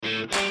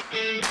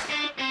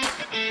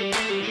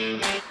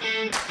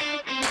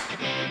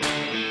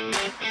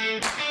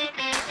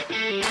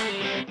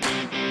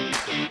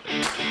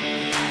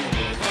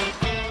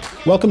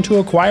Welcome to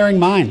Acquiring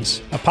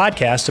Minds, a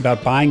podcast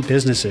about buying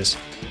businesses.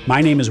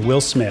 My name is Will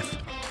Smith.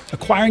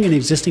 Acquiring an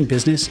existing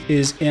business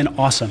is an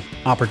awesome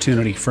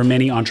opportunity for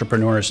many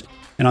entrepreneurs.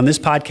 And on this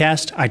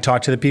podcast, I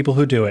talk to the people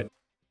who do it.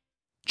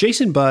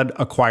 Jason Budd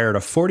acquired a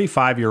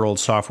 45-year-old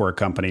software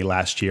company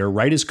last year,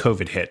 right as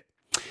COVID hit.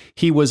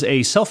 He was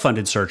a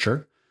self-funded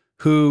searcher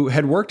who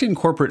had worked in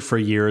corporate for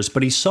years,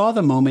 but he saw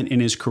the moment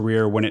in his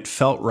career when it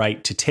felt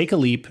right to take a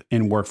leap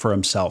and work for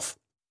himself.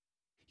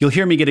 You'll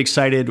hear me get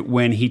excited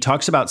when he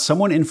talks about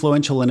someone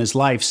influential in his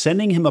life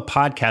sending him a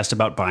podcast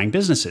about buying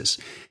businesses,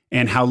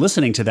 and how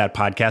listening to that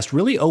podcast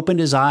really opened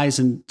his eyes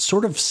and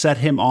sort of set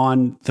him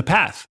on the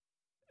path.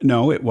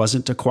 No, it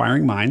wasn't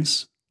Acquiring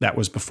Minds. That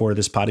was before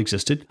this pod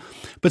existed.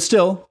 But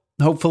still,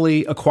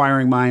 hopefully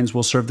Acquiring Minds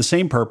will serve the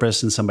same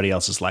purpose in somebody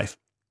else's life.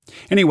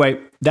 Anyway,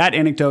 that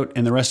anecdote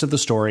and the rest of the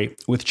story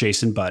with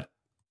Jason Budd.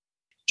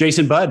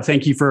 Jason Budd,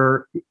 thank you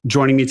for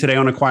joining me today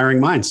on Acquiring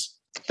Minds.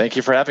 Thank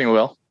you for having me,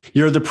 Will.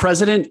 You're the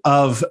president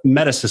of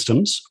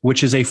Metasystems,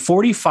 which is a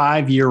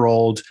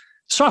 45-year-old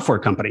software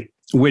company,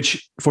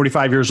 which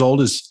 45 years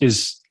old is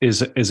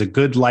a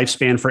good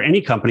lifespan for any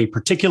company,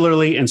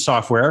 particularly in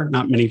software.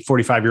 Not many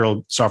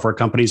 45-year-old software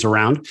companies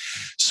around.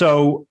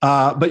 So,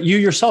 but you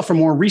yourself are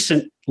more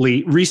recent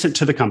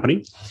to the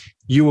company.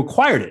 You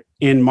acquired it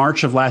in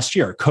March of last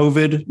year,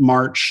 COVID,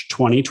 March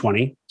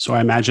 2020. So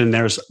I imagine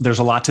there's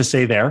a lot to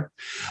say there.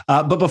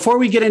 But before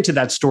we get into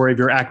that story of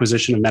your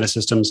acquisition of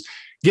Metasystems,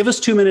 give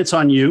us 2 minutes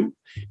on you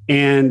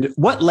and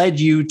what led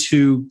you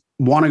to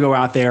want to go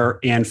out there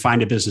and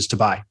find a business to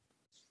buy.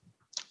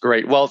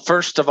 Great. Well,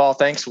 first of all,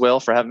 thanks, Will,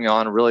 for having me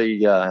on.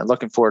 Really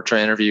looking forward to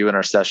an interview in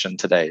our session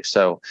today.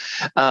 So,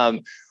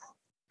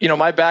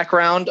 my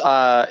background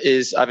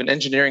is I have an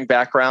engineering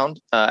background.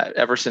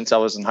 Ever since I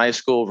was in high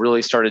school,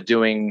 really started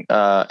doing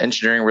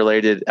engineering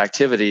related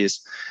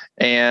activities.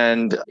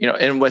 And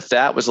with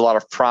that was a lot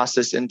of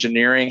process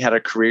engineering, had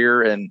a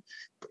career in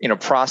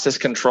process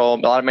control,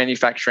 a lot of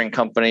manufacturing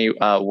company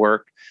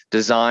work,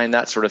 design,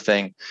 that sort of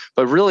thing.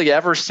 But really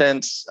ever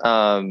since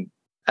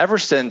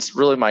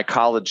really my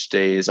college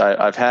days,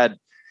 I've had,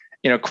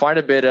 quite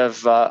a bit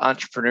of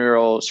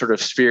entrepreneurial sort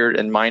of spirit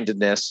and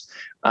mindedness.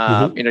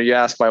 You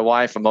ask my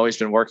wife, I'm always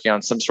been working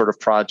on some sort of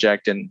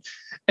project, and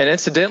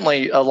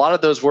incidentally, a lot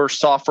of those were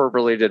software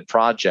related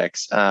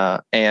projects.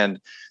 And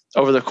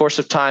over the course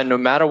of time, no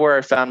matter where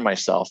I found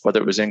myself, whether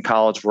it was in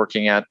college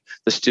working at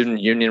the student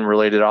union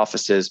related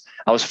offices,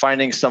 I was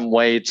finding some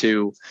way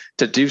to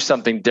do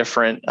something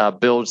different,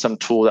 build some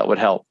tool that would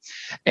help.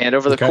 And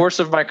over the course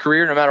of my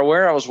career, no matter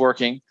where I was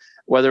working,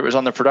 whether it was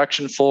on the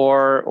production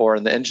floor or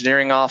in the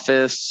engineering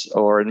office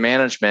or in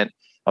management,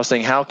 I was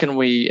saying, how can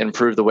we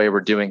improve the way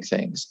we're doing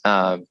things?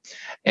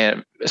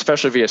 And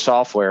especially via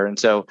software. And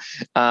so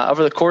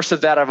over the course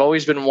of that, I've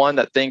always been one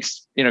that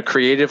thinks,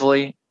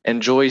 creatively,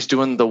 enjoys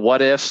doing the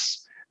what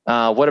ifs,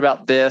 what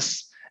about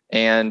this?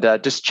 And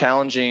just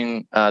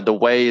challenging the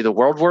way the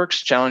world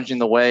works, challenging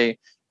the way,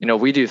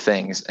 we do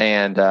things.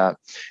 And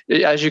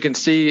as you can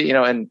see,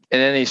 in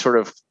any sort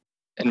of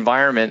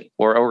environment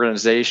or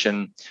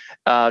organization,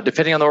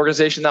 depending on the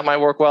organization, that might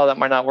work well, that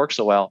might not work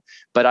so well.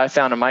 But I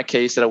found in my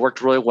case that it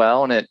worked really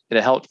well, and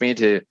it helped me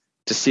to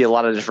see a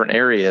lot of different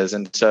areas.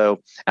 And so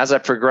as I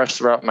progressed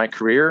throughout my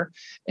career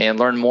and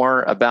learned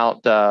more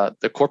about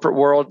the corporate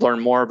world,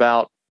 learned more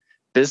about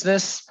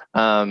business,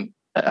 I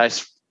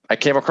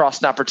came across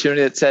an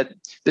opportunity that said,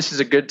 this is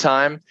a good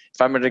time.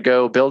 If I'm going to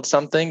go build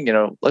something,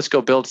 let's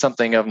go build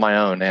something of my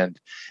own. And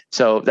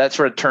so that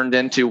sort of turned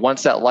into,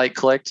 once that light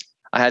clicked,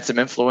 I had some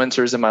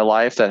influencers in my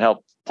life that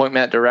helped point me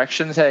that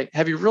direction. Hey,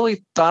 have you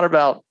really thought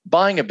about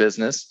buying a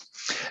business?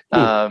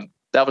 That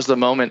was the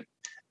moment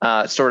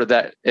sort of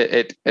that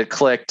it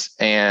clicked,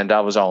 and I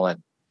was all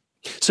in.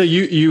 So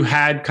you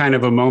had kind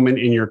of a moment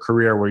in your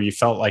career where you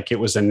felt like it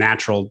was a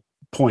natural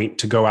point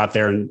to go out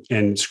there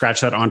and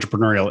scratch that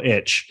entrepreneurial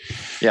itch.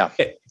 Yeah.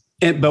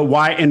 But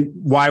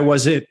why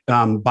was it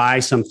buy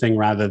something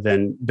rather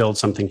than build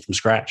something from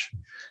scratch?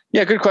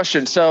 Yeah, good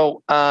question.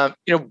 So,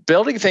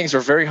 building things are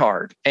very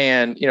hard,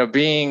 and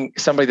being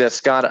somebody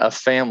that's got a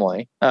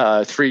family,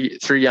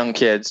 three young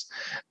kids,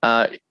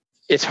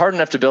 it's hard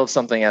enough to build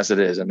something as it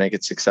is and make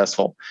it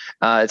successful.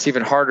 It's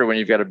even harder when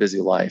you've got a busy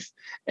life,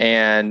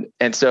 and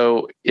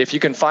so if you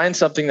can find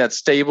something that's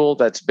stable,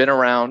 that's been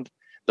around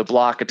the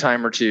block a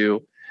time or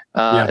two,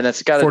 and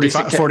that's got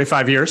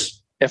 45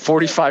 years. At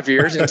 45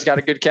 years, and it's got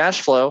a good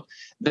cash flow,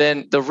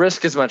 then the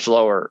risk is much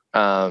lower.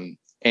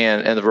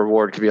 And the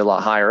reward could be a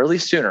lot higher, or at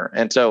least sooner.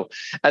 And so,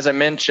 as I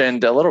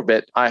mentioned a little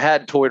bit, I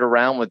had toyed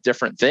around with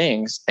different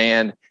things,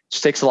 and it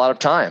just takes a lot of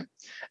time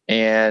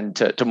and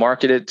to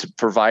market it, to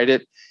provide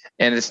it.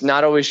 And it's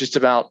not always just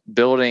about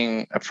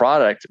building a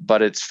product,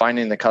 but it's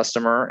finding the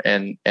customer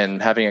and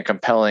having a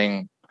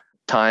compelling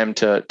time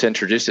to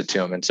introduce it to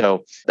them. And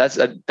so that's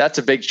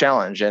a big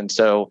challenge. And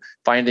so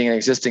finding an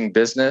existing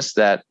business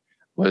that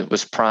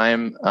was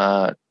prime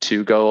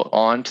to go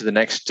on to the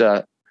next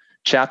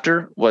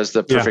chapter was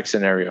the perfect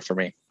scenario for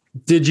me.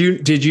 Did you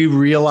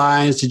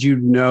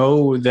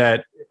know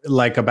that,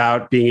 like,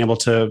 about being able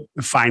to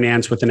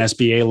finance with an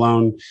SBA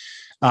loan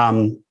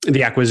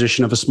the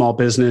acquisition of a small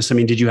business? I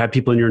mean, did you have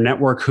people in your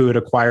network who had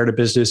acquired a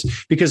business?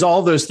 Because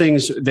all those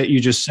things that you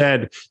just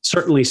said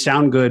certainly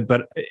sound good.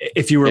 But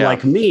if you were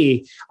like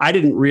me, I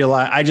didn't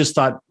realize, I just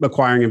thought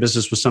acquiring a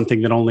business was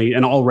something that only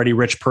an already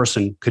rich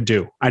person could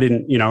do. I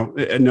didn't,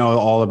 know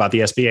all about the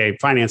SBA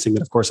financing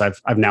that, of course,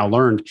 I've now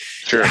learned.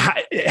 Sure.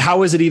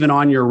 How is it even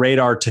on your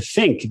radar to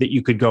think that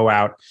you could go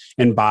out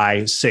and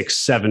buy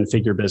 6-7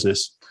 figure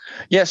business?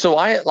 Yeah. So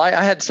I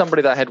had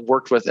somebody that I had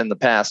worked with in the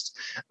past,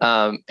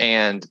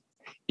 and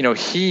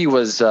he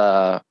was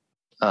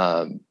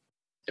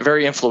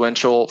very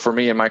influential for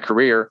me in my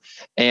career.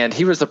 And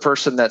he was the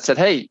person that said,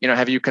 "Hey,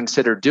 have you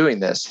considered doing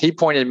this?" He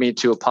pointed me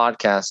to a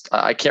podcast.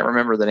 I can't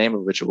remember the name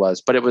of which it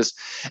was, but it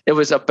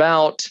was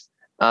about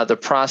the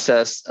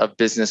process of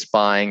business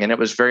buying, and it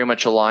was very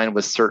much aligned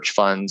with search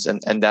funds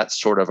and that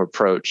sort of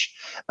approach,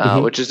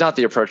 which is not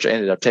the approach I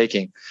ended up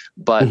taking.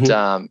 But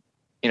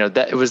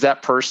that it was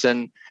that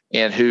person,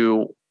 and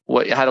who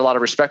I had a lot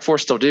of respect for,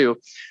 still do,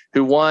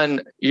 who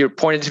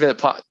pointed to me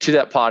to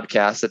that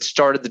podcast that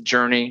started the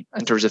journey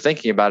in terms of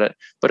thinking about it,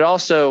 but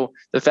also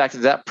the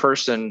fact that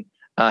person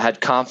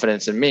had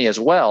confidence in me as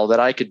well, that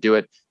I could do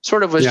it,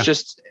 sort of was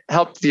just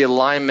helped the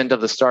alignment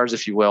of the stars,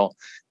 if you will,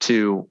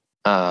 to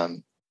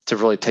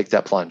really take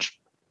that plunge.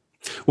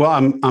 Well,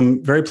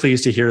 I'm very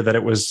pleased to hear that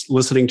it was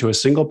listening to a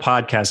single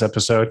podcast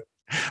episode.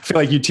 I feel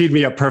like you teed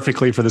me up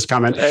perfectly for this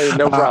comment. Hey,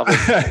 no problem.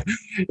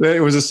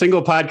 It was a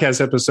single podcast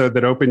episode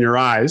that opened your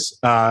eyes,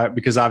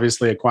 because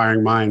obviously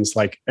Acquiring Minds,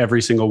 like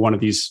every single one of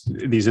these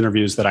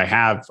interviews that I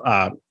have,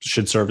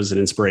 should serve as an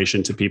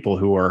inspiration to people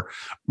who are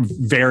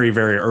very,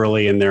 very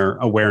early in their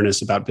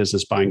awareness about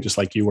business buying, just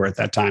like you were at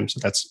that time. So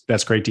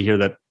that's great to hear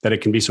that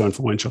it can be so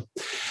influential.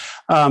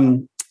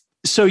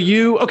 So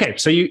you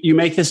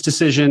make this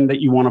decision that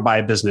you want to buy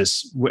a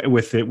business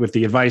with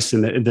the advice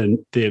and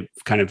the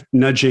kind of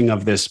nudging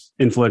of this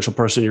influential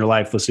person in your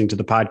life, listening to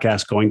the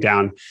podcast, going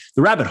down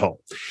the rabbit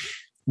hole.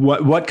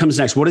 What comes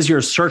next? What is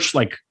your search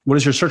like? What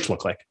does your search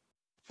look like?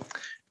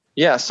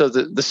 Yeah. So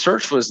the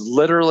search was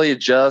literally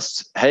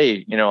just,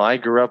 hey, I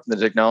grew up in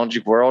the technology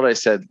world. I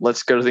said,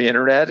 let's go to the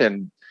internet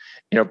and,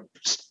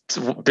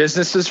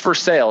 businesses for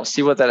sale,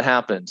 see what that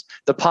happens.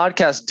 The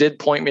podcast did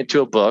point me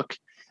to a book,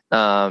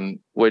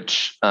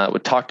 which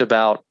talked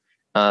about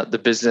the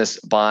business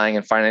buying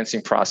and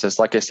financing process.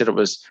 Like I said, it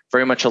was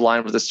very much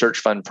aligned with the search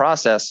fund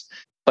process,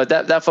 but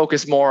that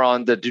focused more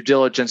on the due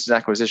diligence and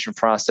acquisition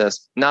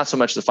process, not so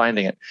much the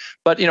finding it.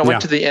 But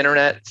went to the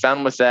internet,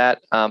 found with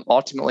that,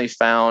 ultimately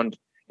found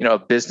a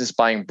business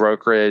buying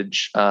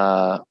brokerage in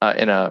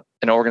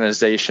an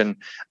organization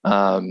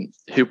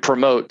who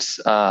promotes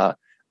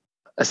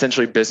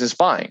essentially business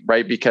buying,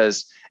 right?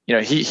 Because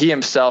he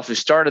himself, who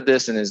started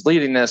this and is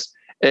leading this,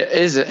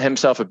 is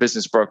himself a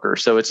business broker.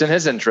 So it's in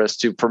his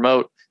interest to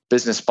promote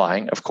business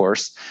buying, of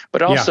course,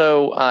 but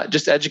also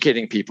just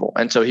educating people.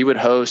 And so he would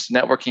host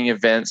networking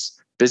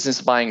events, business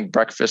buying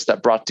breakfasts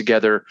that brought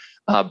together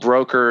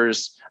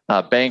brokers,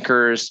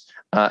 bankers,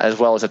 as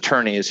well as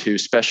attorneys who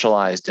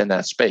specialized in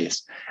that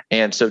space.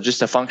 And so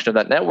just a function of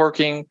that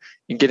networking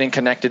and getting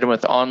connected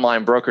with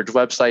online brokerage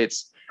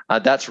websites,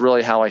 that's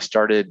really how I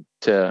started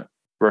to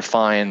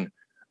refine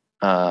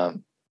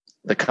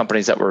the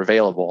companies that were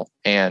available.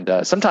 And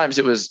sometimes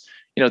it was,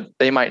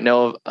 they might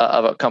know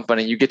of a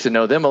company, you get to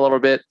know them a little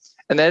bit,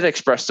 and they'd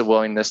express the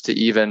willingness to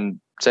even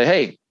say,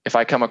 hey, if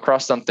I come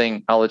across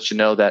something, I'll let you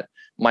know that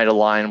might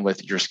align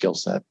with your skill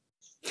set.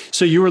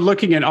 So you were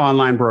looking at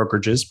online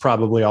brokerages,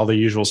 probably all the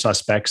usual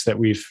suspects that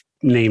we've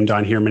named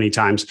on here many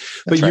times,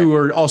 but you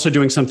were also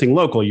doing something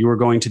local. You were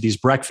going to these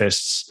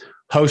breakfasts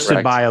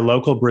hosted by a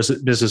local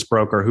business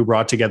broker who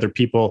brought together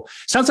people.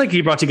 Sounds like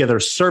he brought together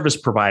service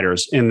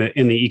providers in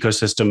the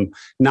ecosystem,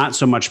 not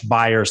so much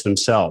buyers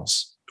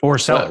themselves or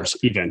sellers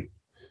even.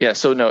 Yeah.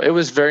 So no, it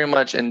was very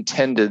much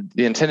intended.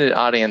 The intended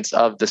audience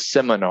of the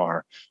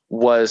seminar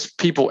was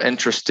people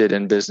interested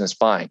in business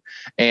buying.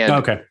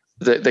 And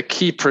the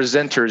key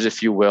presenters,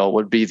 if you will,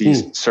 would be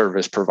these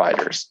service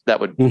providers that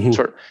would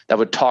that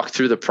would talk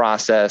through the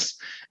process.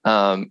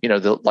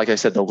 Like I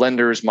said, the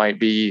lenders might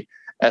be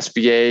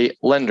SBA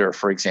lender,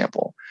 for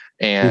example,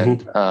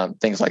 and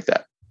things like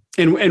that.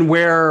 And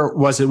where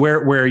was it?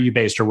 Where are you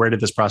based, or where did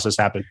this process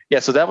happen? Yeah,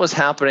 so that was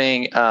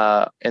happening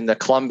in the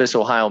Columbus,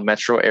 Ohio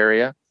metro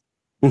area.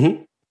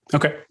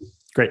 Okay,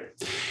 great.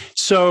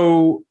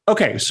 So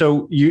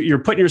you're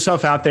putting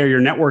yourself out there. You're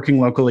networking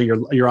locally.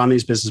 You're on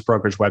these business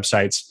brokerage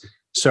websites.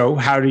 So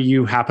how do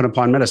you happen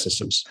upon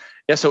Metasystems?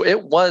 Yeah, so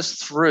it was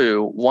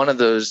through one of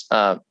those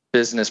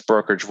business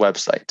brokerage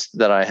websites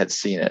that I had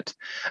seen it.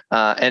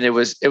 And it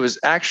was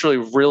actually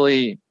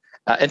really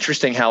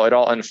interesting how it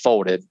all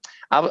unfolded.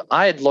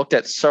 I had looked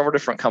at several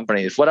different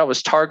companies. What I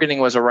was targeting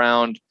was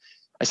around,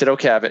 I said,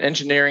 okay, I have an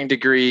engineering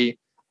degree,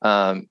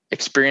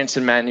 experience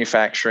in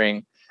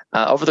manufacturing.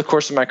 Over the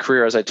course of my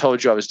career, as I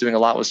told you, I was doing a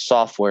lot with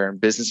software and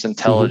business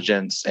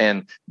intelligence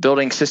and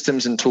building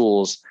systems and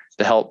tools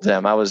to help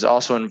them. I was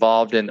also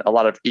involved in a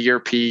lot of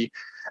ERP.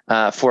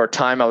 For a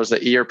time, I was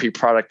the ERP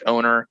product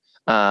owner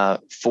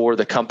for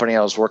the company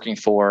I was working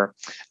for.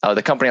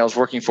 The company I was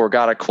working for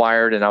got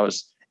acquired, and I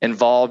was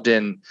involved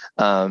in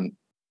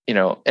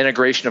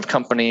integration of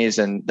companies,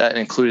 and that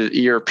included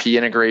ERP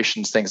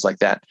integrations, things like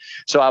that.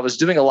 So I was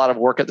doing a lot of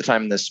work at the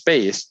time in this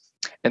space.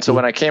 And so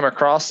when I came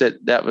across it,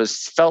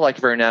 felt like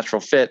a very natural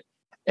fit.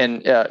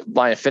 And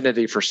my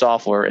affinity for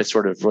software, it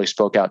sort of really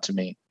spoke out to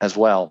me as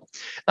well.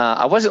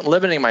 I wasn't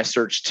limiting my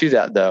search to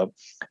that, though.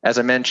 As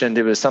I mentioned,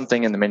 it was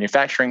something in the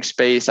manufacturing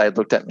space. I had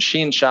looked at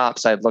machine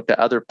shops. I had looked at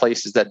other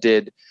places that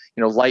did,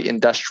 light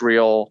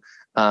industrial,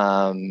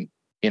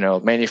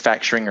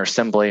 manufacturing or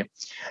assembly.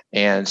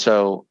 And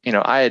so,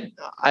 I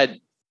had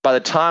by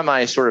the time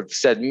I sort of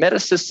said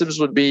Metasystems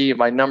would be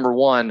my number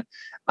one,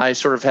 I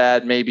sort of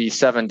had maybe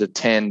 7 to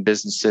 10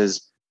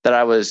 businesses that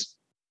I was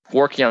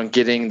working on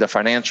getting the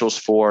financials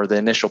for, the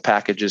initial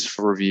packages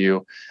for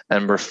review,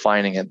 and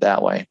refining it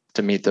that way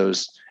to meet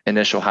those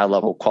initial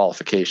high-level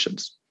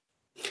qualifications.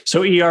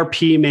 So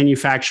ERP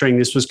manufacturing,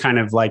 this was kind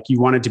of like you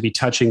wanted to be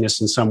touching this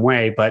in some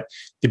way, but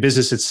the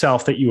business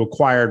itself that you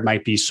acquired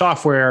might be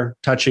software.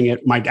 Touching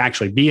it might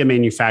actually be a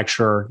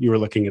manufacturer. You were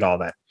looking at all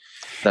that.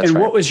 That's and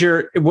right. What was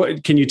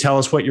can you tell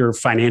us what your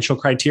financial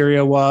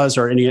criteria was,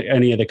 or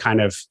any of the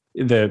kind of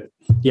the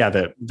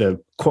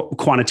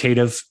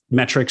quantitative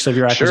metrics of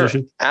your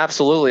acquisition? Sure,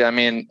 absolutely. I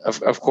mean,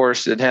 of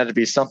course, it had to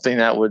be something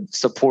that would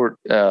support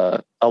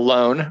a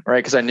loan, right?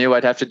 Because I knew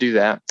I'd have to do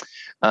that,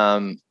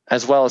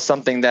 as well as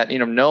something that,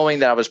 knowing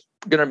that I was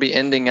going to be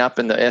ending up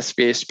in the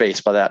SBA space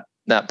by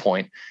that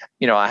point,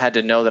 I had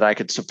to know that I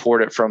could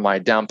support it from my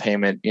down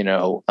payment,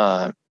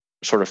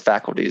 sort of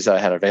faculties that I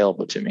had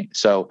available to me.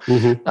 So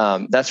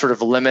that sort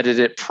of limited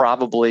it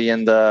probably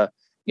in the,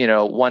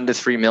 $1 to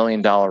 $3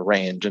 million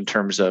range in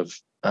terms of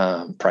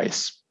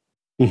price.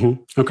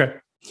 Mm-hmm. Okay.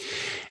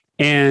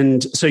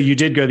 And so you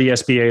did go the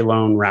SBA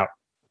loan route.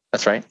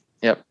 That's right.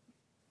 Yep.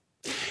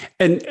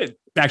 And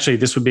actually,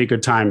 this would be a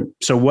good time.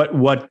 So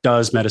what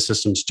does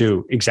Metasystems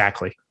do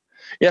exactly?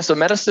 Yeah. So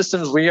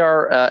Metasystems, we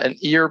are an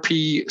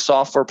ERP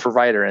software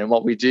provider. And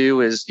what we do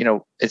is,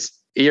 it's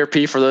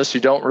ERP, for those who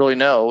don't really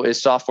know,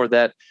 is software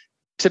that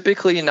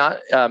typically not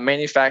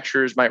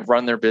manufacturers might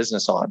run their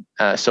business on.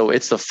 So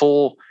it's the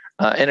full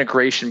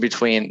integration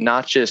between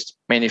not just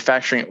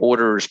manufacturing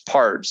orders,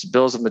 parts,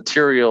 bills of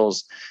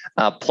materials,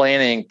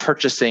 planning,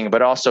 purchasing,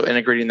 but also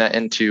integrating that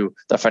into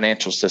the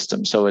financial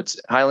system. So it's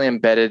highly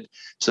embedded,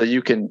 so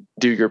you can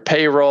do your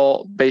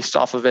payroll based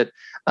off of it.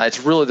 It's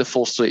really the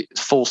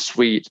full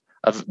suite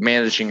of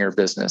managing your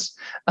business.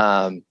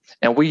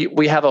 And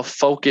we have a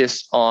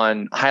focus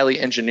on highly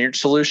engineered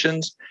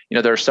solutions.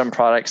 There are some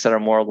products that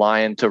are more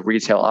aligned to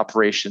retail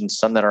operations,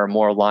 some that are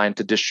more aligned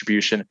to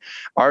distribution.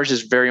 Ours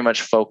is very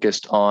much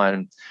focused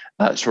on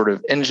sort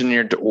of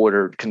engineered to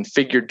order,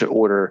 configured to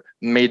order,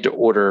 made to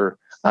order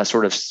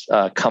sort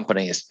of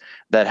companies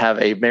that have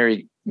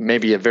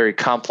maybe a very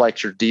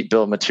complex or deep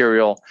bill of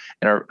material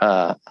and are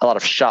a lot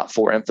of shop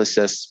floor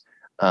emphasis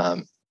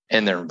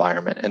in their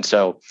environment. And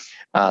so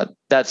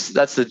that's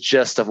the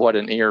gist of what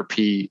an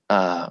ERP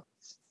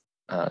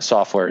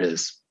software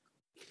is.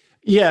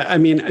 Yeah, I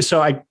mean,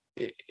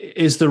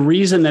 is the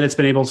reason that it's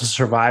been able to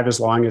survive as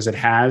long as it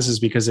has is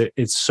because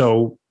it's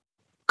so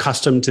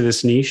custom to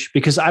this niche?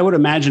 Because I would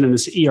imagine in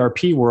this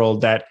ERP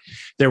world that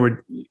there would,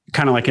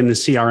 kind of like in the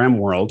CRM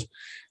world,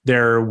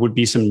 there would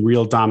be some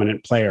real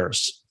dominant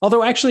players.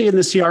 Although actually in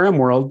the CRM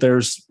world,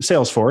 there's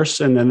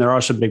Salesforce, and then there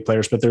are some big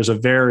players, but there's a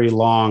very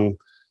long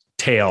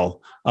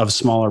tail of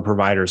smaller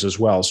providers as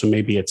well. So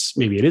maybe it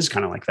is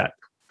kind of like that.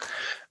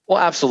 Well,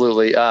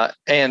 absolutely.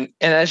 And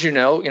as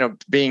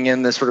being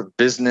in this sort of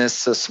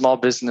small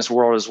business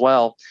world as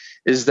well,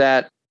 is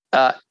that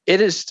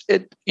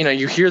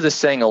you hear this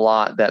saying a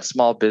lot, that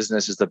small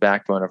business is the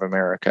backbone of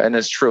America. And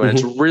it's true. And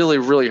it's really,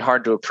 really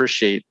hard to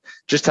appreciate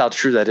just how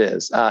true that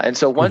is. And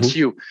so once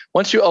you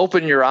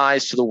open your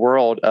eyes to the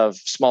world of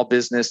small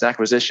business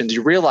acquisitions,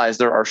 you realize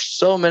there are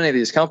so many of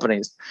these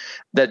companies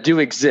that do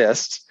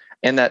exist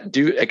and that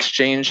do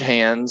exchange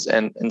hands.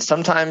 And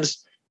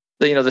sometimes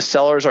the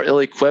sellers are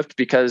ill-equipped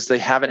because they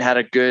haven't had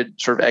a good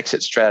sort of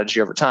exit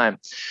strategy over time.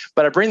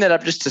 But I bring that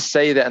up just to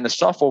say that in the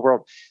software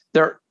world,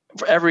 for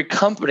every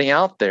company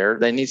out there,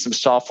 they need some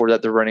software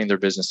that they're running their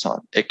business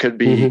on. It could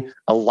be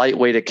a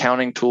lightweight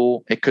accounting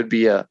tool. It could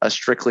be a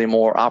strictly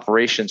more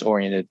operations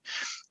oriented.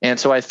 And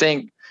so I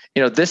think,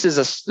 this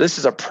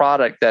is a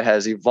product that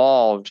has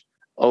evolved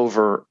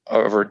over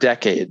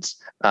decades.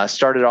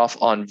 Started off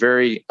on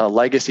very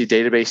legacy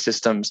database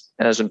systems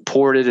and has been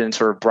ported and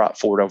sort of brought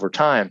forward over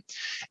time.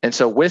 And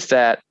so with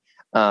that,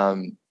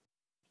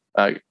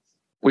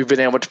 we've been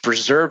able to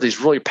preserve these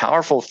really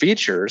powerful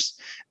features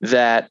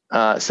that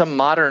some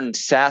modern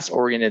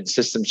SaaS-oriented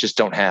systems just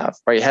don't have.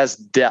 Right? It has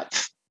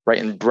depth, right,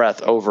 and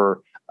breadth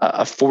over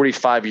a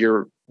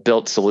 45-year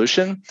built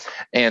solution,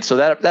 and so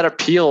that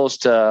appeals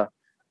to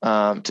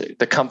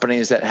the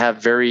companies that have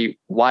very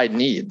wide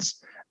needs.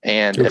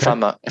 And if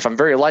I'm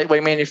very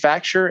lightweight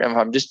manufacturer, and if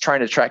I'm just trying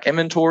to track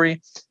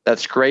inventory,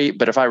 that's great.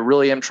 But if I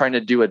really am trying to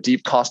do a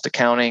deep cost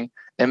accounting,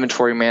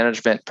 inventory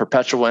management,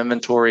 perpetual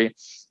inventory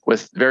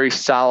with very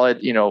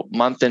solid,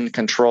 month-end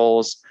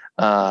controls,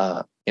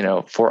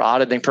 for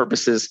auditing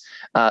purposes,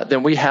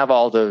 then we have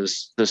all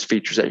those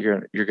features that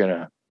you're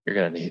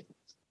gonna need.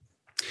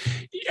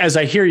 As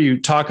I hear you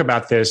talk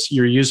about this,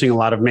 you're using a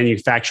lot of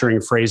manufacturing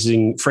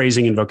phrasing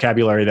and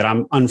vocabulary that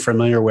I'm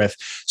unfamiliar with.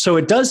 So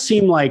it does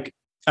seem like,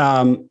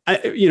 one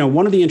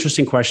of the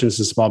interesting questions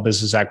in small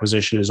business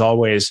acquisition is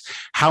always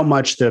how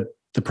much the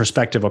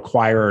prospective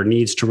acquirer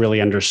needs to really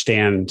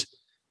understand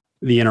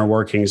the inner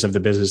workings of the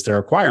business they're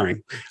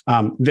acquiring.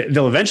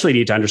 They'll eventually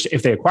need to understand,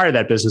 if they acquire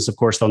that business, of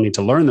course, they'll need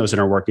to learn those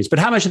inner workings, but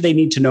how much do they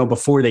need to know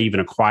before they even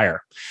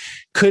acquire?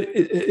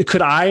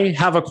 Could I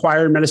have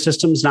acquired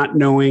Metasystems not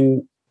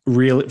knowing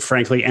really,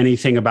 frankly,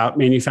 anything about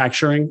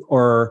manufacturing?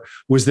 Or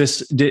was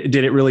did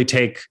it really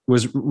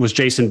was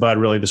Jason Budd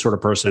really the sort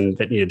of person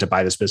that needed to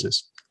buy this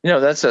business?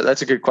 That's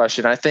a good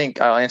question. I think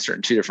I'll answer it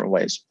in two different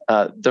ways.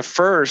 The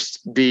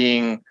first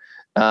being,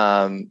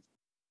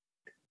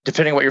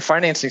 depending on what your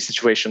financing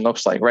situation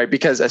looks like, right?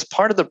 Because as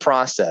part of the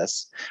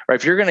process, right,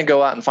 if you're going to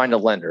go out and find a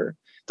lender,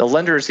 the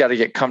lender's got to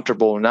get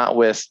comfortable not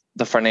with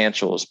the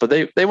financials, but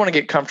they want to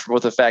get comfortable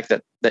with the fact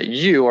that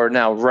you are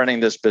now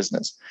running this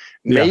business.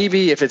 Yeah.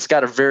 Maybe if it's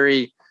got a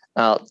very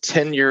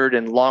tenured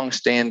and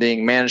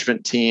long-standing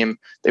management team,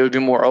 they would be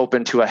more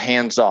open to a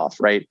hands-off,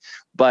 right?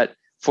 But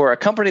for a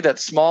company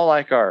that's small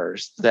like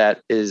ours,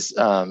 that is,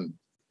 not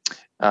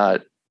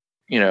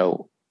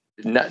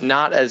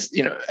as,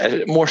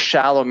 a more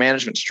shallow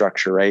management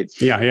structure, right?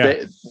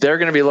 Yeah. They're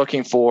going to be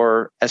looking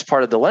for, as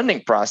part of the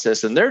lending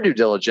process and their due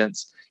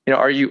diligence,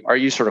 are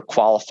you sort of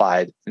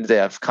qualified? Do they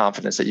have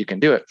confidence that you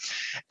can do it?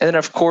 And then,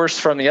 of course,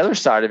 from the other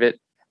side of it,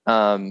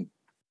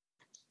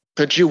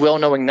 could you,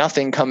 knowing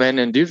nothing, come in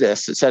and do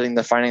this, setting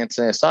the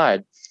financing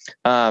aside?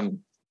 For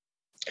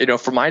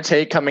my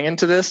take coming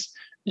into this,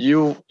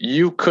 you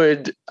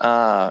would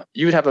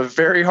have a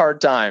very hard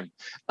time,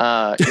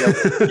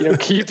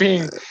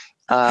 keeping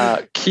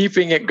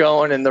it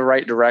going in the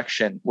right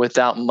direction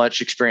without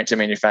much experience in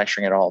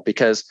manufacturing at all.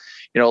 Because,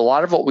 a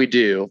lot of what we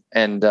do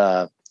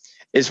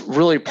is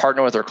really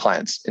partner with our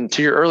clients. And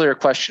to your earlier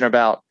question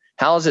about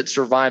how has it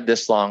survived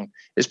this long,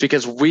 is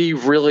because we're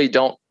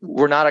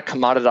not a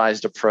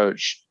commoditized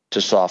approach to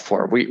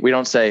software. We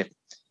don't say,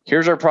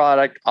 here's our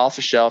product off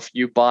the shelf,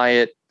 you buy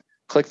it,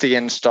 click the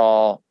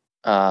install.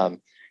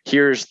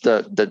 Here's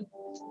the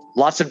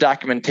lots of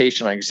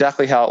documentation on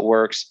exactly how it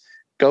works.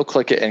 Go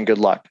click it and good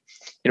luck.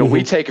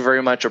 We take a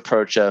very much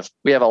approach of,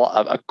 we have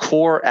a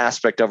core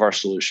aspect of our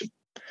solution,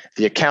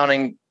 the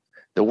accounting,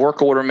 the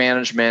work order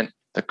management,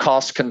 the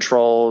cost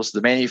controls,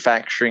 the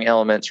manufacturing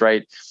elements,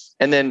 right?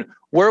 And then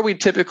where we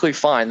typically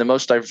find the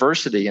most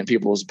diversity in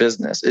people's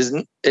business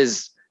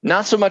is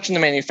not so much in the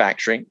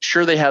manufacturing.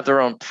 Sure, they have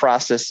their own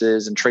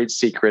processes and trade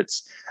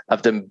secrets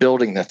of them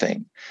building the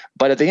thing.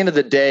 But at the end of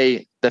the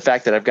day, the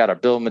fact that I've got a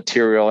bill of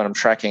material and I'm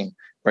tracking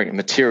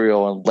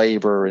material and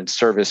labor and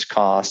service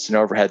costs and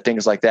overhead,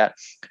 things like that,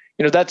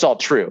 that's all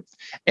true.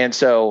 And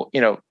so,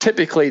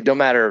 typically, no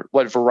matter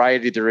what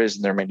variety there is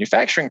in their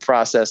manufacturing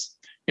process,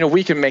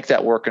 we can make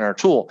that work in our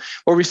tool.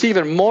 Where we see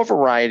even more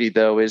variety,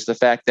 though, is the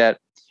fact that,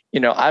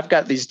 I've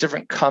got these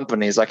different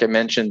companies, like I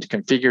mentioned,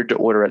 configured to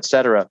order, et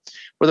cetera,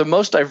 where the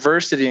most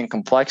diversity and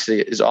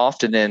complexity is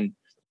often in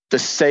the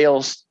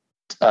sales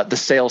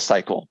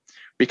cycle.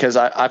 Because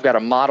I've got a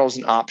models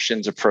and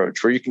options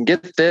approach where you can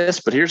get this,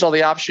 but here's all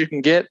the options you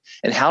can get.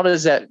 And how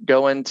does that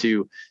go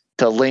to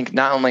link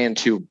not only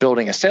into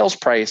building a sales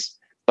price,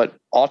 but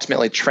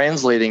ultimately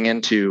translating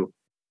into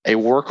a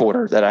work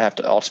order that I have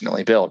to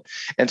ultimately build.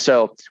 And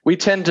so we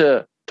tend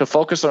to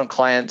focus on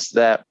clients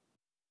that,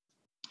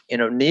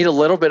 need a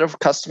little bit of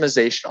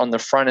customization on the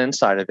front end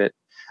side of it.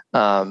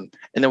 And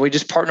then we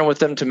just partner with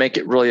them to make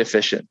it really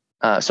efficient.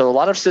 So a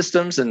lot of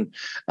systems, and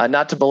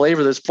not to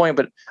belabor this point,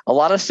 but a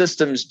lot of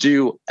systems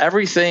do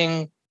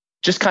everything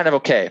just kind of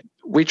okay.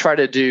 We try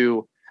to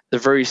do the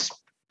very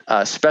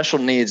special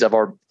needs of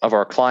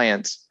our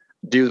clients,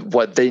 do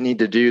what they need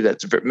to do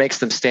that makes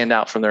them stand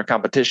out from their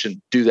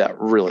competition, do that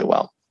really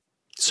well.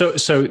 So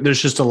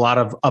there's just a lot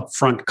of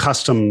upfront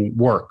custom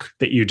work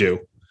that you do.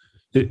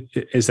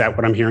 Is that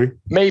what I'm hearing?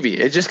 Maybe.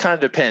 It just kind of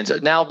depends.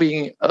 Now,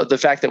 being the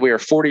fact that we are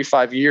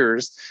 45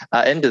 years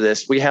into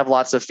this, we have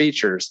lots of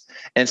features.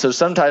 And so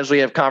sometimes we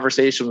have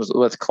conversations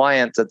with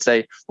clients that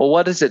say, well,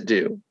 what does it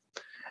do?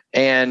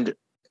 And,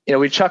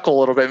 we chuckle a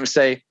little bit and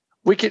say,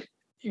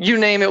 you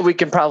name it, we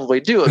can probably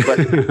do it,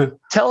 but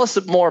tell us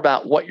more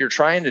about what you're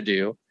trying to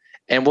do,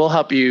 and we'll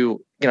help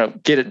you,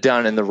 get it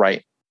done in the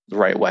right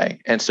way.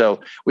 And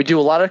so we do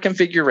a lot of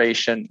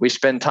configuration. We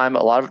spend a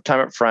lot of time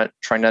up front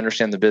trying to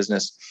understand the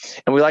business.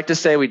 And we like to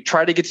say we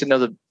try to get to know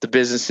the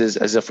businesses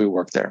as if we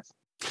work there.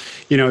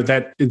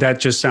 That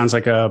just sounds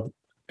like a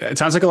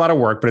lot of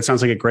work, but it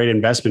sounds like a great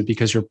investment,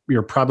 because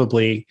you're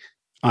probably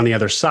on the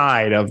other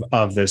side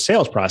of the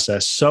sales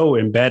process, so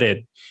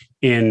embedded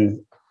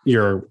in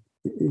your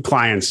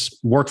clients'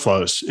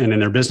 workflows and in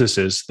their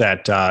businesses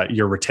that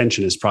your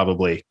retention is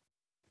probably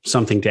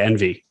something to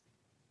envy.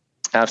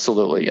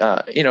 Absolutely.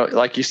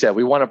 Like you said,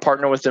 we want to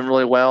partner with them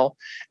really well.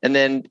 And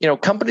then,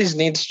 companies'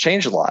 needs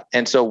change a lot.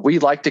 And so we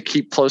like to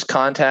keep close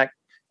contact,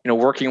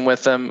 working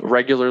with them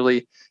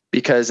regularly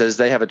because as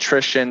they have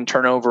attrition,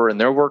 turnover in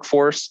their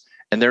workforce,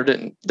 and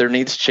their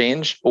needs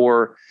change,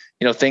 or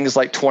things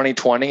like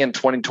 2020 and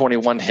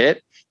 2021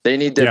 hit, they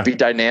need to be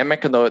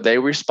dynamic and they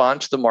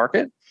respond to the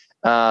market.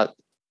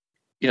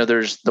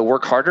 There's the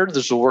work harder,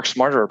 there's the work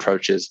smarter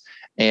approaches,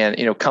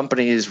 and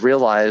companies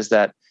realize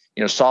that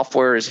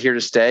software is here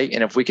to stay,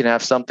 and if we can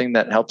have something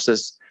that helps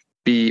us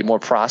be more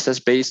process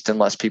based and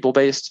less people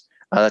based,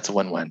 that's a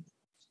win-win.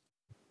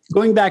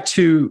 Going back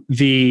to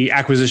the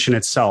acquisition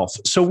itself,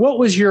 so what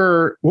was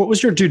your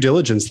due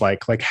diligence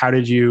like? Like, how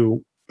did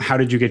you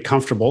get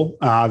comfortable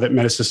that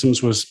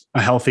Metasystems was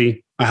a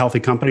healthy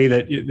company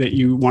that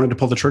you wanted to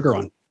pull the trigger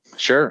on?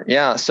 Sure.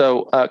 Yeah.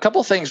 So a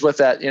couple of things with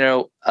that.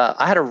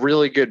 I had a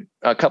really good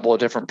couple of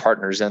different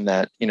partners in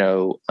that.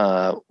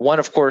 One,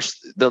 of course,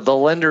 the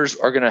lenders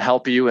are going to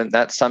help you in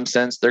that some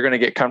sense. They're going to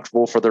get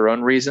comfortable for their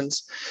own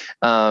reasons,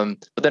 but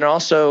then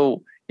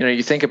also,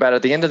 you think about it,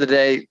 at the end of the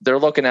day, they're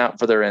looking out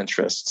for their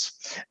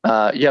interests.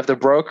 You have the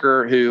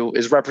broker who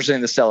is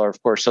representing the seller,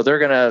 of course. So they're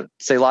going to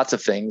say lots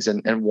of things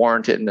and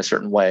warrant it in a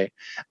certain way.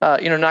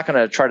 Not going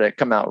to try to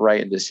come out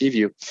right and deceive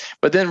you.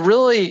 But then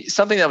really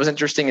something that was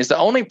interesting is the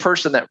only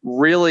person that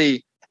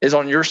really is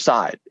on your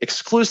side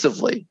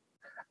exclusively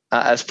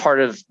as part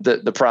of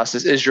the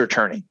process is your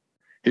attorney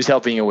who's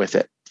helping you with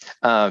it.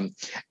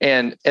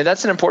 And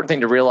that's an important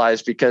thing to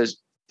realize because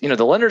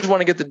the lenders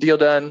want to get the deal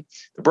done,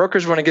 the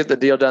brokers want to get the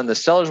deal done, the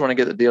sellers want to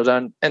get the deal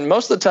done, and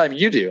most of the time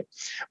you do.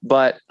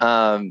 But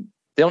the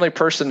only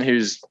person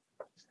who's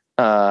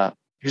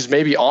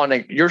maybe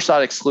on your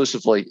side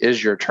exclusively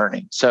is your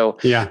attorney. So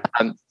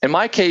in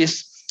my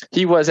case,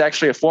 he was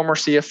actually a former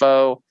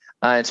CFO,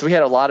 and so he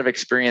had a lot of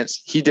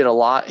experience. He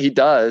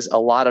does a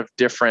lot of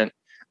different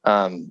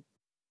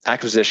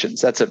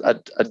acquisitions. That's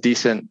a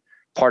decent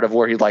part of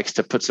where he likes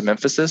to put some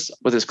emphasis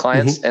with his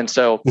clients. And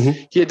so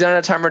he had done it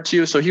a time or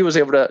two, so he was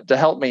able to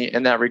help me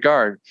in that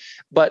regard.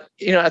 But,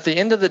 at the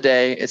end of the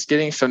day, it's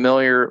getting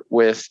familiar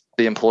with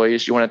the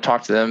employees. You want to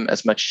talk to them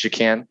as much as you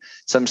can.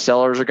 Some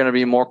sellers are going to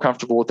be more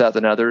comfortable with that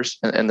than others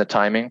and the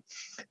timing.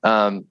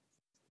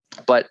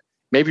 But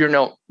maybe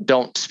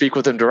don't speak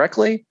with them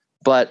directly,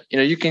 but,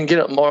 you can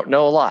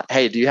know a lot.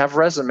 Hey, do you have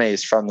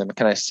resumes from them?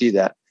 Can I see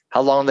that?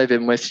 How long they've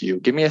been with you?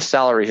 Give me a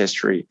salary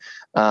history.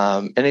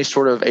 Any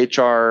sort of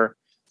HR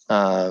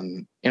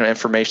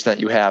information that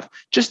you have,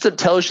 just that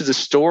tells you the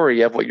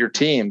story of what your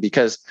team,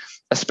 because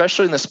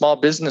especially in the small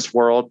business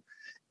world,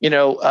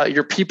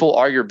 your people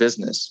are your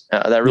business.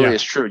 That really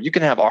is true. You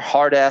can have our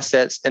hard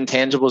assets,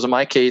 intangibles. In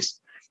my case,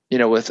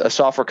 with a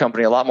software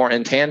company, a lot more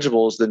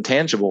intangibles than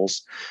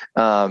tangibles.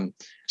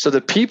 So the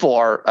people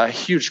are a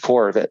huge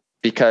core of it,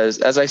 because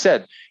as I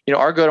said,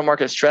 our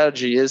go-to-market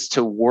strategy is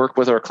to work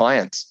with our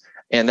clients,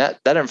 and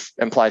that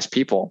implies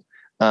people.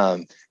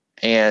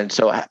 And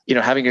so,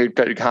 having a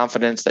good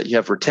confidence that you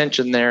have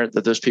retention there,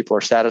 that those people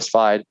are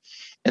satisfied,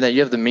 and that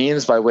you have the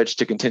means by which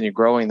to continue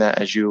growing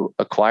that as you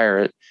acquire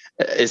it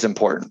is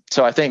important.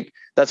 So I think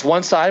that's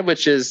one side,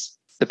 which is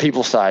the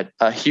people side,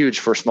 huge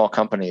for small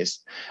companies.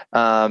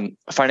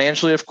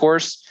 Financially, of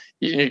course,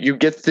 you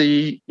get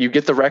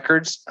the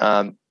records.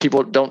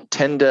 People don't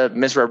tend to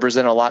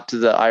misrepresent a lot to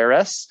the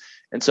IRS.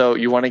 And so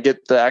you want to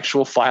get the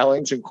actual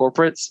filings and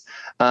corporates,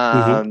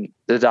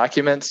 the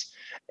documents.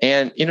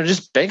 And,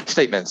 just bank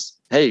statements.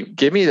 Hey,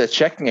 give me the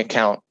checking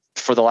account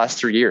for the last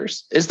 3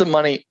 years. Is the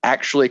money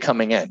actually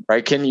coming in,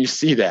 right? Can you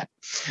see that?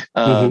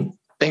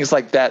 Things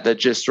like that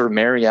just sort of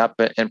marry up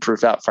and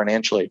proof out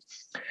financially.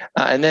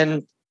 And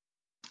then,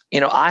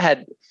 I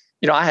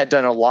had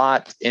done a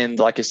lot in,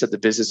 like I said, the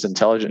business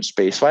intelligence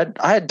space. So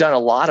I had done a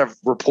lot of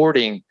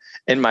reporting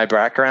in my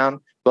background,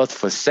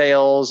 both with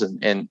sales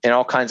and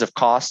all kinds of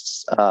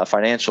costs,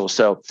 financials.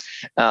 So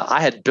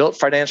I had built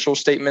financial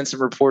statements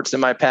and reports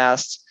in my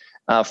past,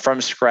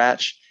 from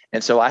scratch.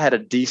 And so I had a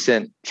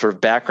decent sort of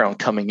background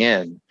coming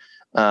in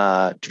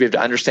to be able to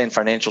understand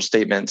financial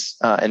statements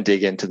and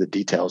dig into the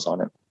details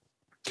on it.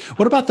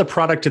 What about the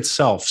product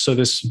itself? So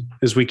this,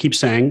 as we keep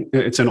saying,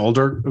 it's an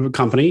older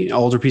company,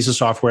 older piece of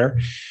software.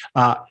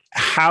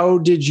 How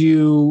did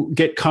you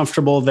get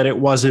comfortable that it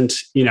wasn't,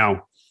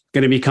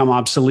 going to become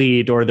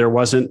obsolete, or there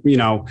wasn't,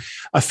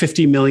 a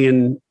 50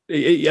 million,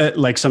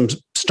 like some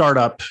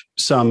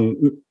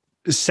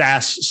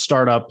SaaS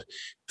startup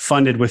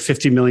funded with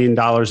 $50 million in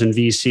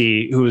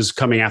VC who is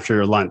coming after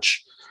your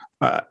lunch?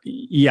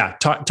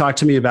 Talk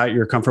to me about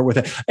your comfort with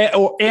it,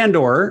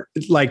 or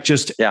like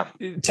just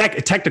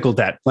technical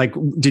debt. Like,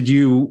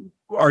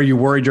 are you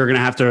worried you're going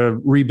to have to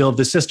rebuild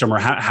the system, or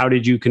how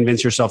did you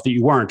convince yourself that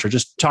you weren't, or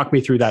just talk me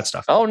through that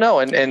stuff? Oh, no.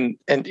 And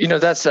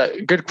that's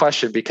a good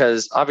question,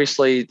 because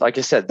obviously, like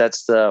I said,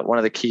 that's one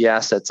of the key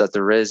assets that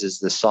there is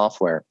the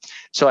software.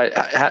 So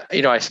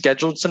I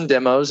scheduled some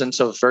demos, and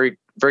so very,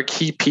 very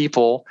key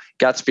people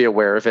got to be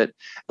aware of it.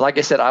 Like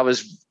I said, I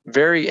was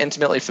very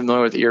intimately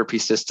familiar with ERP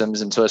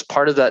systems. And so as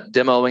part of that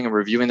demoing and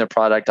reviewing the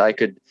product, I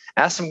could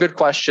ask some good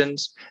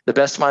questions, the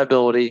best of my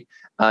ability,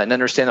 and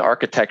understand the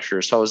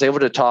architecture. So I was able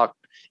to talk.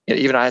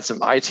 Even I had some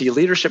IT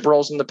leadership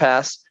roles in the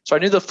past. So I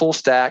knew the full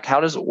stack. How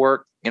does it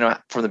work,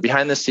 from the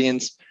behind the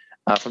scenes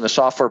from the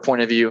software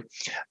point of view,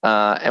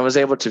 and was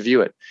able to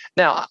view it.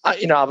 Now,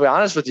 I'll be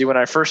honest with you. When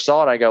I first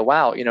saw it, I go,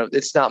 "Wow,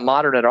 it's not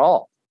modern at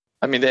all."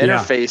 I mean, the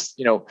interface,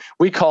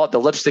 we call it the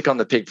lipstick on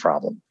the pig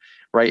problem,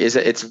 right?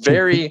 It's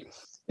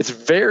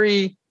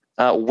very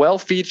well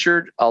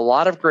featured, a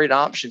lot of great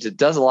options. It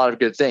does a lot of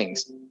good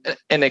things.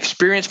 And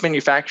experienced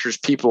manufacturers,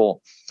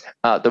 people,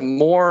 the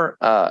more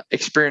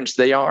experienced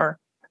they are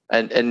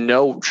and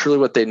know truly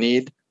what they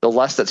need, the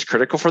less that's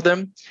critical for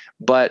them.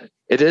 But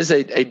it is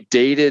a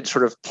dated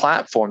sort of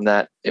platform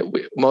that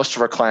most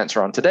of our clients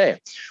are on today.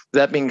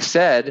 That being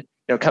said,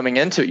 coming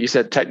into it, you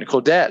said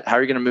technical debt. How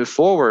are you going to move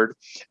forward?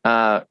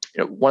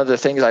 One of the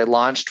things I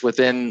launched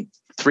within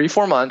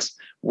 3-4 months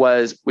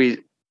was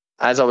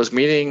as I was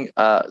meeting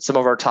some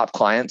of our top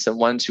clients and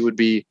ones who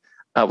we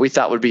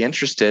thought would be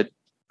interested,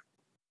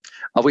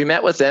 we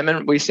met with them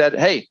and we said,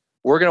 "Hey,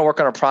 we're going to work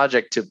on a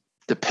project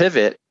to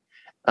pivot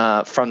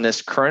from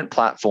this current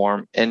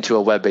platform into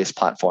a web-based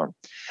platform."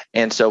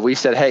 And so we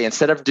said, "Hey,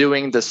 instead of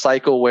doing the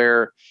cycle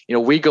where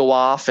we go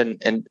off and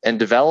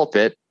develop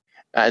it,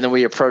 and then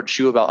we approach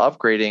you about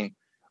upgrading,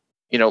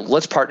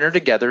 let's partner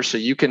together so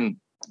you can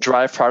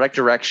drive product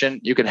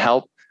direction, you can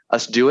help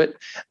us do it."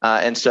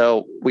 And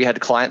so we had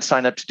clients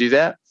sign up to do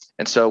that.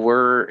 And so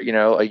we're,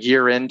 a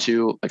year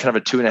into a kind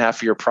of a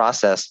 2.5-year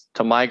process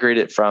to migrate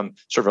it from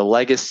sort of a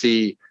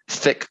legacy,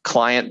 thick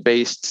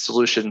client-based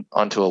solution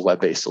onto a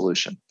web-based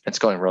solution. It's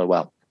going really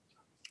well.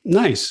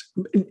 Nice.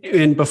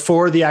 And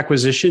before the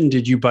acquisition,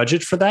 did you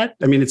budget for that?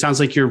 I mean, it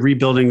sounds like you're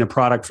rebuilding the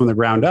product from the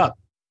ground up.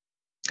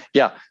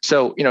 Yeah.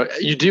 So,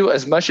 you do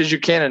as much as you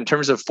can in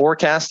terms of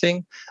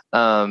forecasting.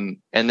 And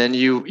then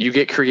you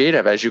get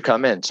creative as you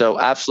come in. So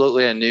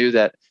absolutely, I knew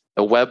that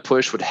a web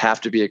push would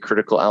have to be a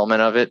critical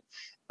element of it.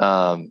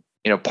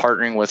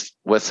 Partnering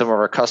with some of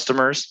our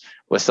customers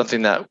was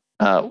something that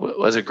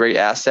was a great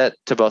asset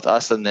to both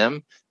us and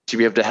them to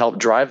be able to help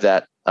drive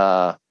that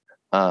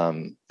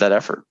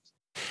effort.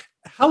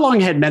 How long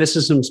had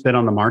Metasystems been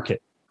on the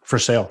market for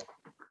sale?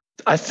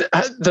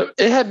 It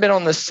had been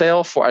on the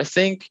sale for, I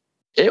think,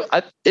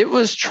 it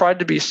was tried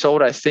to be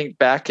sold, I think,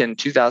 back in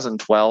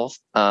 2012,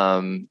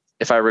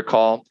 if I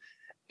recall.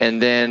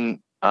 And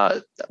then,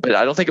 but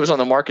I don't think it was on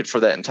the market for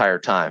that entire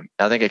time.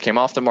 I think it came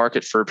off the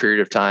market for a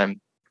period of time.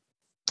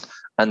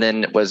 And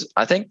then it was,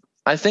 I think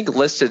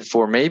listed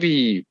for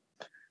maybe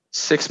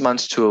 6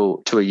 months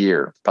to a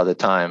year by the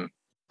time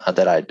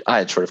that I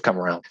had sort of come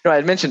around. I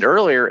had mentioned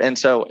earlier, and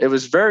so it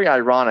was very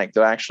ironic,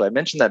 though, actually. I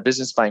mentioned that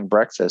business buying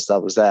breakfast,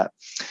 that was that.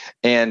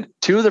 And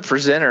two of the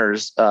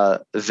presenters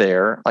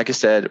there, like I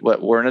said,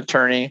 were an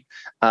attorney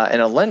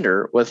and a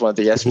lender with one of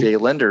the SBA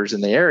lenders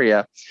in the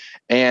area.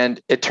 And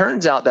it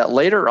turns out that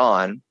later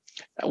on,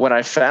 when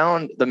I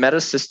found the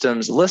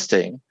Metasystems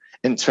listing,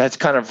 and so had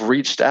kind of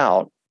reached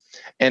out,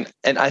 and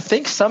I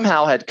think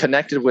somehow had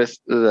connected with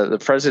the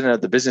president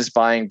of the Business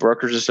Buying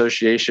Brokers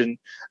Association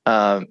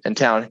in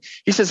town.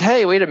 He says,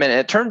 "Hey, wait a minute.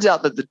 It turns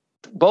out that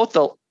both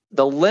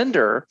the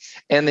lender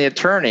and the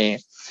attorney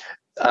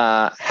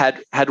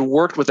had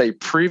worked with a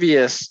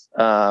previous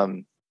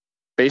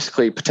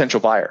basically potential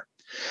buyer.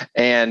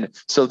 And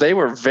so they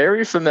were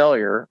very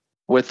familiar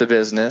with the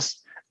business,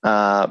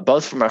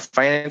 both from a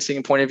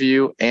financing point of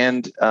view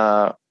and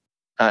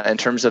in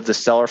terms of the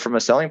seller from a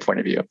selling point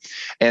of view."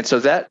 And so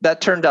that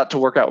turned out to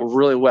work out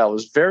really well. It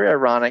was very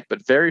ironic,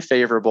 but very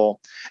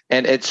favorable.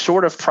 And it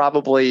sort of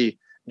probably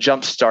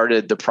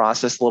jump-started the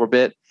process a little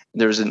bit.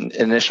 There was an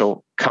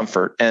initial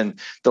comfort. And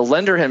the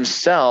lender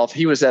himself,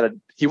 he was at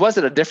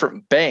a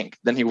different bank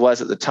than he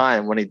was at the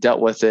time when he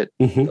dealt with it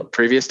the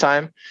previous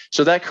time.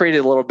 So that created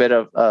a little bit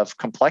of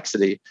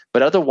complexity.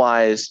 But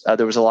otherwise,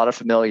 there was a lot of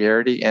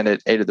familiarity, and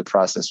it aided the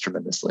process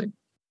tremendously.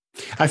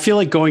 I feel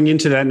like going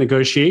into that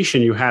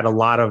negotiation, you had a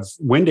lot of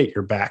wind at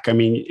your back. I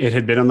mean, it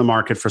had been on the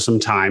market for some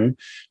time.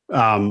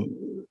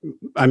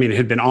 It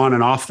had been on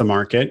and off the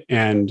market.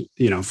 And,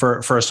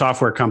 for a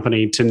software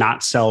company to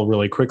not sell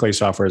really quickly,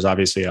 software is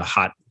obviously a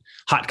hot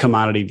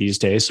commodity these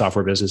days,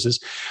 software businesses.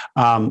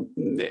 And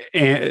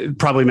it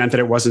probably meant that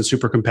it wasn't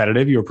super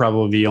competitive. You were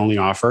probably the only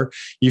offer.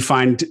 You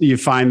find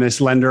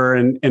this lender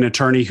and an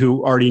attorney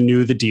who already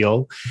knew the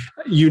deal.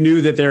 You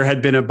knew that there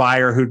had been a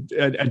buyer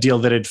a deal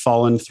that had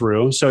fallen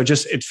through. So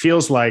it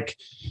feels like,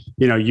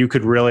 you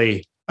could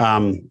really,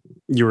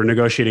 you were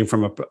negotiating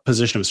from a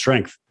position of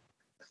strength.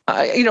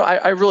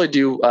 I really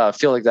do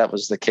feel like that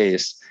was the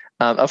case.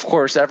 Of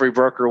course, every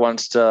broker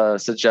wants to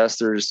suggest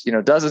there's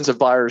dozens of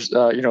buyers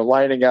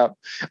lining up,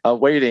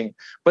 waiting,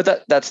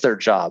 but that's their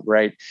job,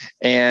 right?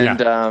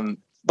 And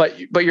but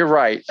you're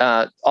right.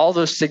 All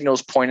those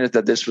signals pointed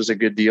that this was a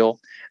good deal,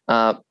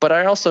 but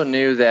I also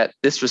knew that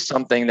this was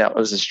something that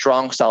was a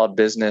strong, solid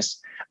business.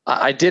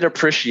 I did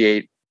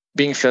appreciate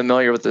being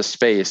familiar with the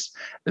space,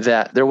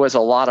 that there was a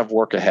lot of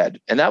work ahead,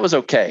 and that was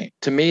okay.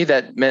 To me,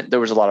 that meant there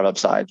was a lot of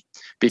upside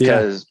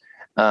because.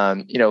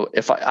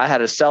 If I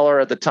had a seller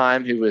at the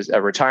time who was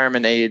at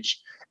retirement age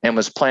and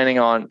was planning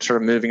on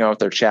sort of moving on with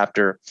their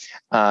chapter,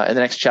 in the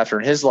next chapter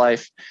in his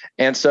life.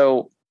 And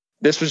so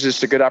this was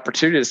just a good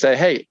opportunity to say,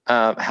 hey,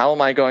 how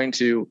am I going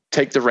to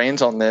take the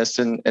reins on this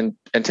and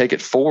take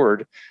it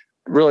forward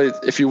really,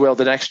 if you will,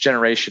 the next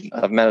generation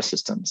of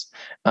Metasystems.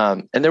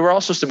 And there were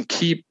also some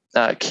key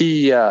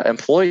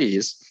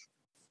employees.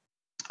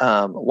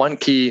 One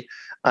key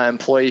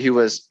employee who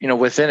was,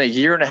 within a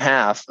year and a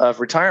half of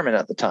retirement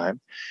at the time,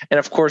 and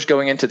of course,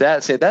 going into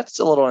that, say that's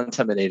a little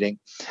intimidating.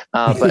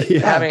 But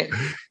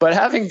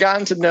having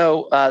gotten to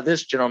know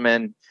this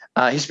gentleman,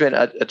 he's been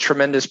a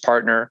tremendous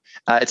partner.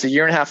 It's a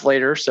year and a half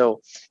later,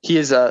 so he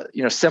is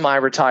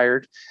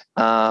semi-retired,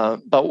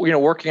 but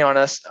working on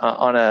us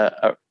on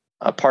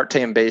a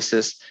part-time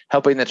basis,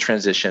 helping the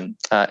transition.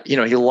 He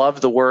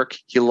loved the work,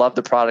 he loved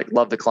the product,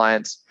 loved the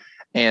clients,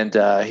 and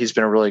he's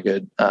been a really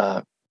good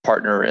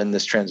partner in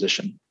this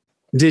transition.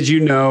 Did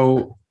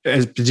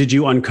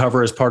you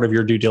uncover as part of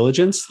your due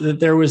diligence that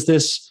there was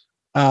this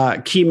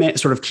key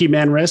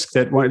man risk,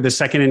 that the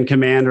second in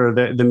command or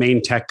the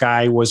main tech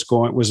guy was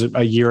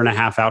a year and a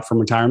half out from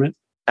retirement?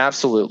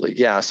 Absolutely,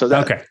 yeah. So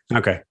that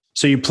okay.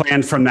 So you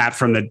planned from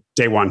the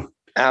day one.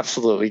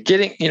 Absolutely,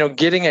 getting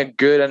a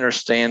good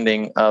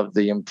understanding of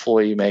the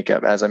employee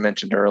makeup, as I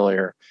mentioned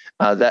earlier,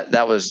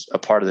 that was a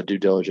part of the due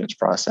diligence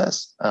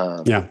process.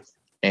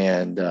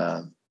 And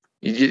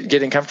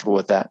getting comfortable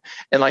with that.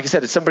 And like I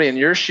said, it's somebody in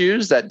your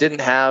shoes that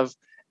didn't have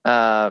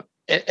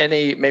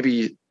any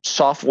maybe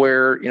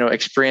software,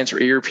 experience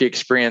or ERP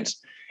experience.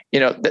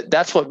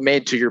 That's what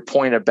made, to your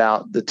point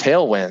about the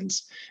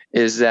tailwinds,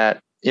 is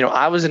that,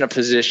 I was in a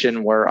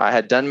position where I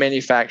had done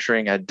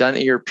manufacturing, I'd done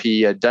ERP,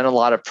 I'd done a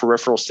lot of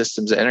peripheral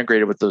systems that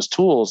integrated with those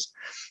tools,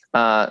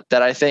 that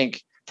I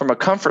think from a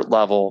comfort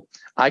level,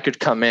 I could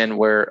come in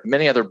where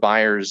many other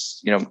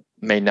buyers,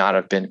 may not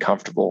have been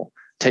comfortable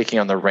taking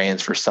on the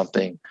reins for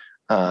something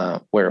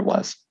where it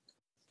was.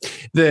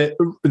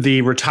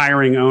 The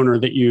retiring owner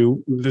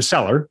the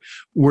seller,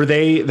 were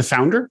they the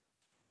founder?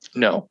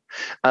 No.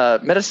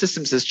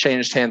 Metasystems has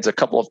changed hands a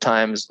couple of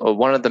times.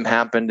 One of them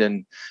happened,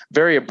 and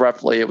very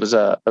abruptly. It was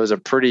a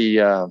pretty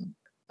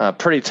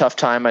tough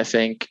time, I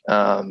think,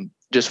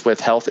 just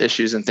with health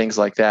issues and things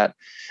like that.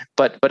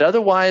 But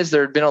otherwise,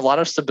 there had been a lot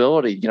of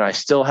stability. I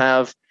still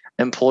have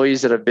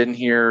employees that have been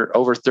here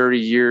over 30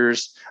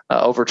 years,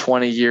 over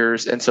 20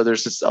 years, and so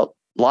there's just a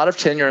lot of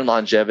tenure and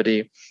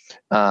longevity.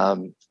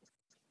 And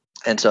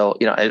so,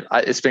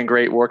 it's been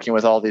great working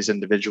with all these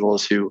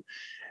individuals who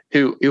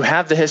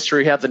have the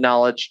history, have the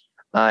knowledge,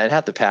 and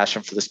have the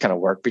passion for this kind of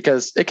work,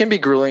 because it can be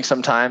grueling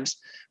sometimes,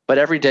 but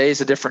every day is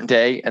a different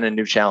day and a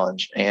new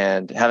challenge.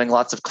 And having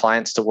lots of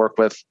clients to work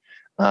with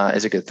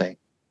is a good thing.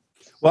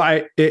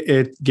 Well,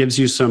 it gives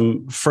you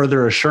some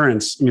further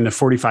assurance. I mean, the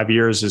 45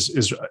 years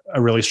is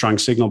a really strong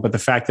signal, but the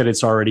fact that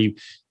it's already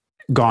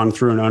gone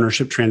through an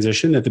ownership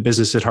transition, that the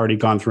business had already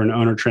gone through an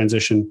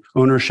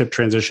ownership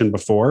transition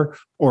before,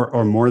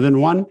 or more than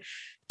one,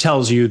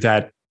 tells you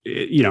that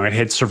it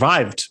had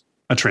survived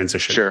a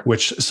transition, sure,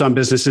 which some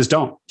businesses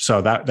don't.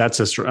 So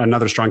that's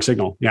another strong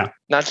signal. Yeah,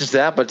 not just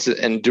that, but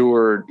to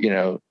endure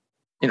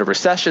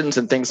recessions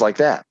and things like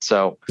that.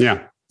 So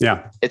yeah,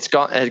 it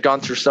had gone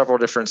through several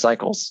different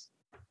cycles.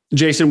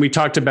 Jason, we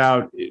talked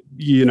about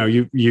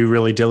you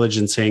really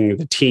diligencing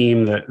the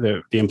team,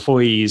 the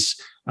employees,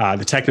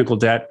 the technical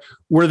debt.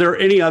 Were there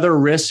any other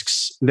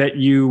risks that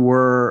you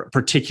were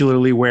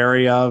particularly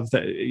wary of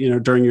that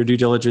during your due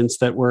diligence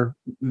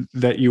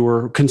that you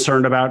were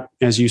concerned about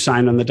as you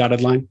signed on the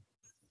dotted line,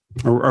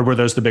 or were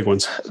those the big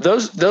ones?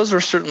 Those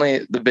were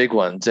certainly the big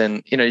ones,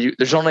 and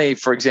there's only,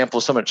 for example,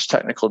 so much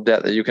technical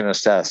debt that you can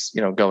assess,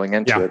 going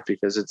into it,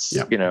 because it's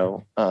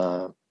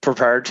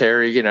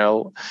proprietary,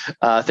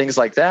 things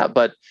like that.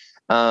 But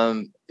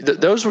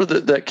those were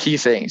the key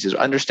things: is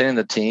understanding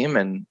the team.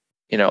 And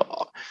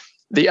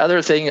the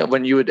other thing,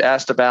 when you had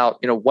asked about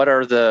what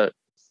are the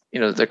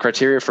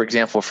criteria, for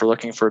example, for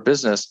looking for a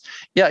business,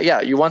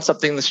 you want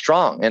something that's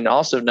strong, and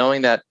also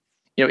knowing that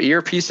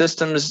ERP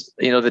systems,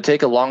 they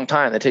take a long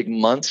time. They take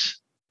months,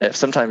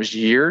 sometimes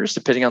years,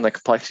 depending on the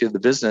complexity of the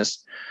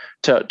business,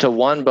 to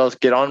both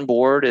get on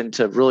board and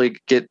to really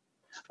get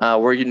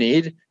where you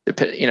need.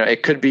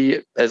 It could be,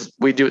 as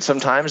we do it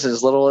sometimes,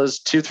 as little as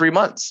 2-3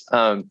 months.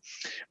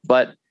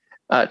 But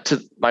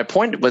to my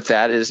point with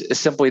that is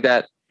simply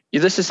that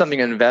this is something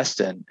to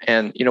invest in.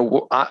 And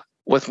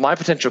with my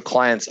potential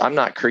clients, I'm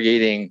not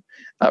creating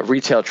a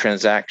retail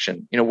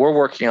transaction. We're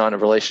working on a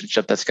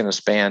relationship that's going to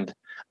span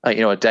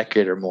a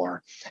decade or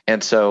more.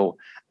 And so,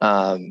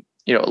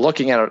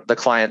 looking at the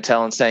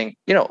clientele and saying,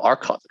 our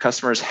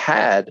customers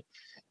had,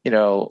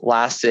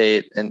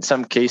 lasted in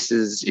some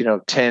cases,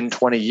 10,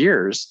 20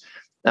 years,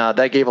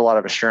 that gave a lot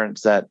of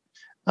assurance that,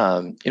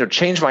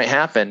 change might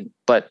happen,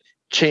 but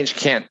change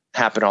can't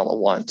happen all at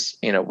once,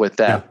 with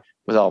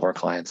all of our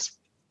clients.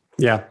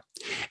 Yeah.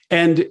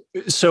 And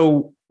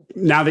so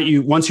now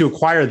that once you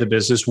acquire the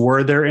business,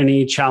 were there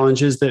any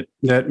challenges that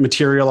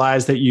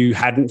materialized that you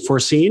hadn't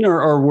foreseen,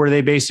 or were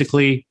they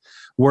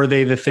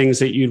the things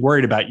that you'd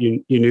worried about?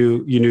 You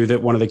knew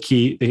that one of the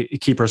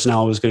key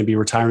personnel was going to be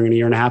retiring in a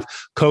year and a half.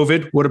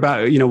 COVID. What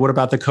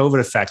about the COVID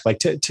effect? Like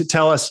to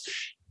tell us,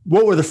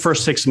 what were the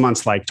first 6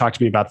 months like? Talk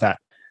to me about that.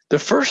 The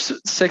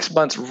first 6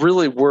 months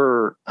really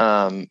were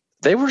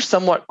they were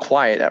somewhat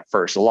quiet at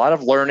first. A lot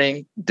of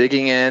learning,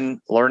 digging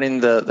in,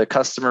 learning the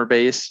customer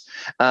base.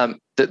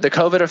 The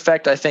COVID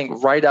effect, I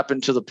think, right up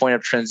until the point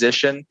of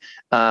transition,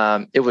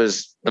 it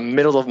was the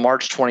middle of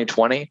March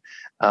 2020,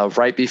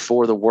 right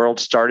before the world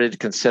started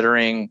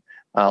considering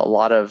a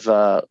lot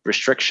of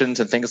restrictions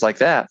and things like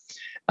that.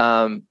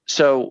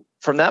 So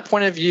from that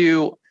point of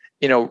view,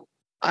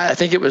 I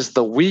think it was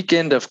the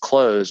weekend of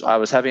close. I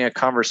was having a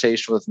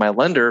conversation with my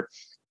lender,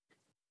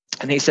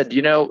 and he said,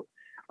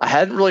 I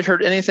hadn't really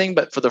heard anything,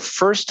 but for the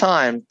first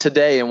time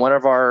today in one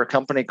of our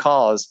company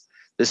calls,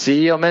 the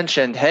CEO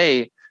mentioned,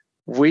 hey,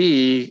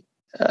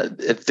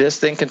 if this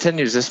thing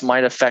continues, this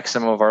might affect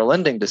some of our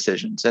lending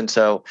decisions. And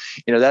so,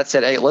 that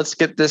said, hey, let's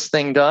get this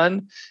thing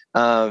done.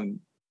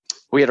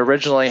 We had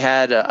originally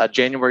had a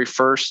January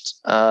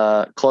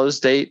 1st close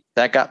date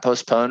that got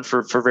postponed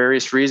for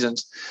various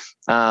reasons.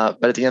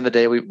 But at the end of the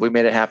day, we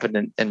made it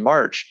happen in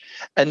March.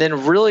 And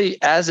then really,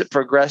 as it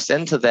progressed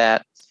into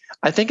that,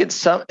 I think in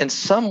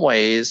some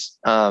ways,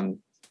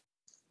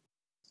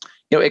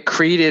 it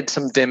created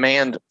some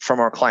demand from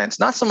our clients.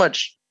 Not so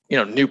much,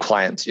 new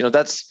clients.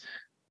 That's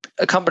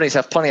companies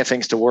have plenty of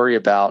things to worry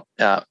about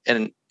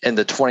in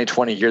the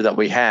 2020 year that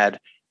we had,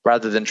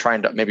 rather than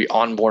trying to maybe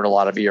onboard a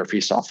lot of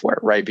ERP software,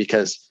 right?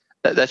 Because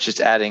that's just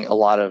adding a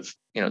lot of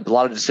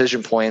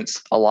decision points,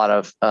 a lot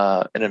of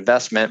an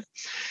investment.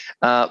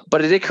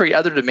 But it did create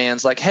other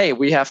demands like, hey,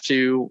 we have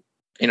to,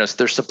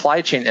 there's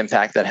supply chain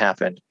impact that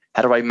happened.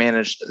 How do I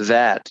manage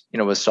that,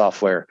 with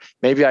software?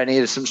 Maybe I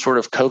needed some sort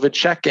of COVID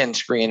check-in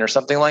screen or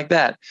something like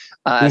that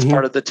as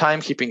part of the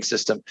timekeeping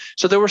system.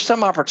 So there were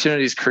some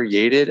opportunities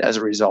created as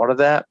a result of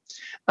that.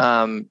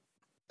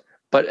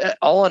 But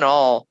all in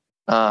all,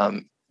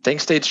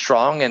 things stayed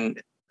strong.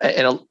 And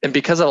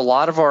because a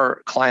lot of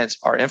our clients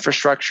are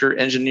infrastructure,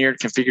 engineered,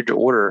 configured to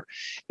order,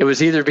 it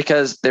was either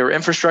because they were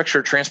infrastructure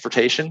or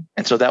transportation,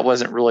 and so that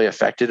wasn't really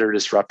affected or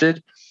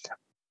disrupted.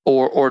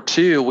 Or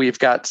two, we've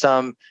got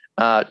some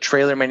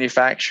trailer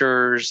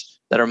manufacturers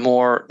that are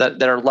more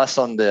that are less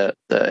on the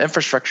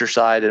infrastructure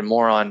side and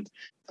more on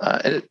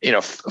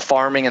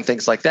farming and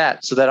things like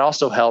that. So that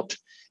also helped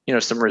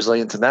some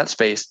resilience in that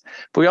space.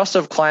 But we also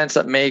have clients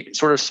that make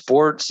sort of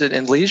sports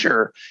and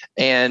leisure,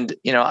 and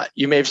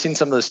you may have seen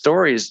some of the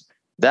stories.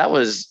 That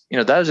was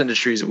those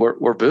industries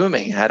were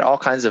booming, had all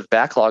kinds of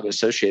backlog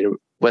associated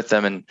with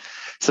them, and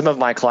some of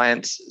my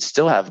clients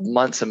still have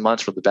months and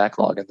months worth of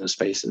backlog in those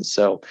spaces.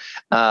 So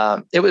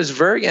it was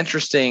very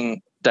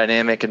interesting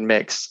dynamic and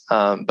mix.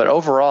 But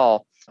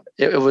overall,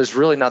 it was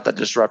really not that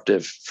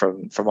disruptive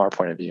from our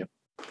point of view.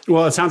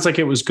 Well, it sounds like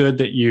it was good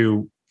that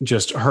you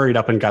just hurried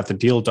up and got the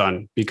deal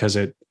done, because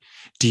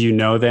do you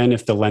know then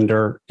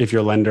if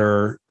your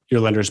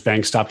lender's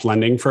bank stopped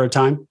lending for a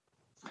time?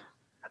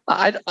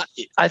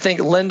 I think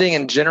lending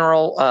in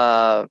general,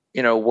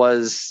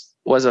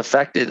 was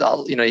affected.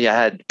 You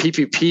had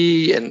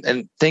PPP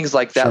and things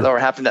like that that were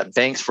happening that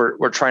banks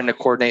were trying to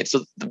coordinate.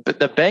 So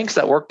the banks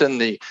that worked in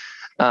the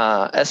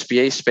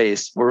SBA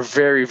space were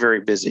very,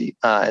 very busy.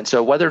 And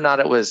so whether or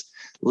not it was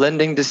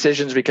lending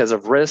decisions because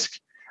of risk,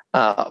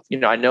 I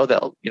know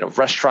that,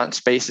 restaurant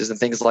spaces and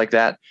things like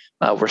that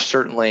were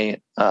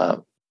certainly,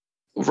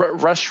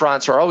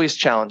 restaurants are always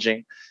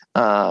challenging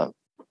from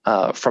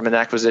an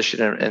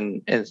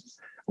acquisition and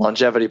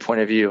longevity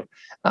point of view.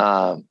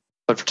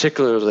 But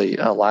particularly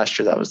last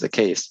year, that was the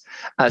case.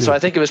 So I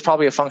think it was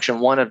probably a function,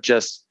 one of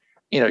just,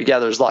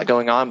 there's a lot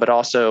going on, but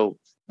also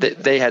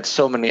they had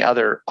so many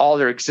all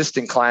their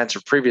existing clients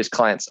or previous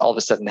clients all of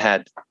a sudden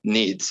had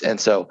needs. And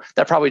so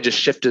that probably just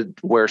shifted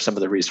where some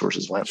of the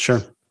resources went.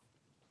 Sure.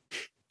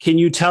 Can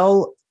you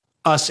tell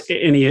us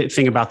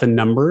anything about the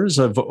numbers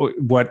of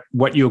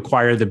what you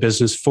acquired the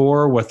business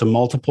for, what the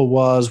multiple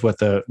was, what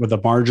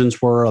the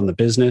margins were on the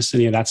business,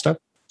 any of that stuff?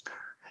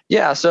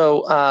 Yeah.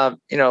 So,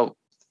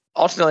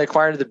 ultimately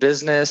acquired the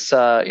business,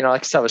 like I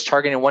said, I was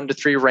targeting 1 to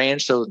 3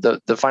 range. So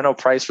the final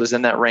price was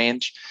in that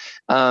range.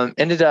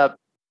 Ended up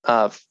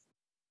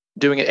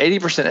doing an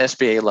 80%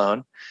 SBA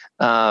loan.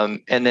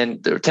 And then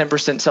there were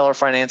 10% seller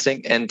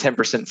financing and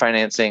 10%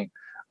 financing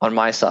on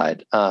my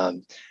side.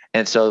 And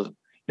so,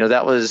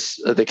 that was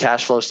the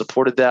cash flow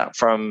supported that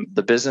from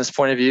the business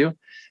point of view,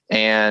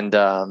 and,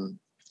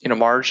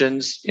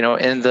 margins,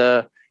 in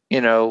the,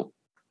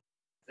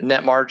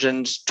 net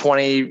margins,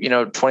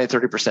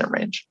 30%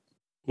 range.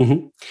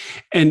 Mm-hmm.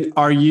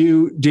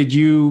 And did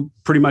you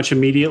pretty much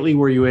immediately,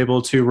 were you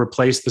able to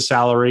replace the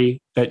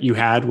salary that you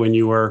had when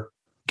you were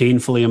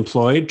gainfully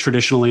employed,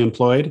 traditionally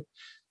employed,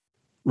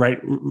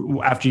 right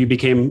after you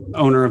became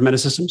owner of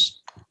Metasystems?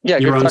 Yeah,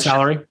 your own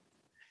salary?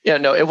 Yeah,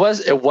 no, it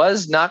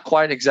was not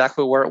quite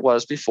exactly where it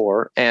was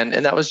before. And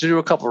that was due to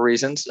a couple of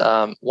reasons.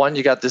 One,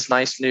 you got this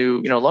nice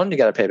new, loan you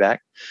got to pay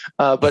back.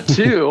 But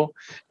two,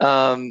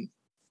 as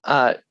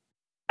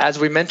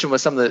we mentioned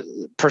with some of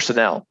the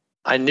personnel,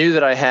 I knew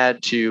that I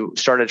had to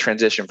start a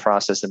transition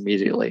process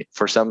immediately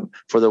for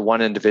the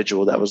one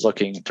individual that was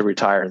looking to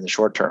retire in the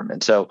short term.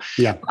 And so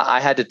I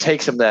had to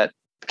take some of that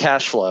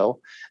cash flow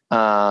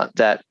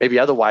that maybe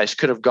otherwise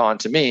could have gone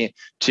to me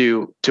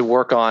to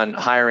work on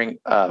hiring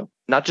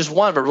not just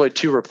one, but really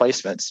two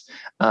replacements,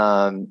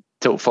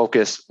 to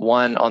focus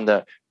one on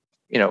the,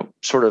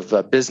 sort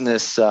of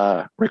business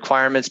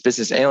requirements,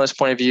 business analyst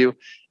point of view,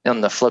 and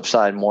on the flip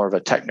side, more of a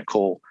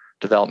technical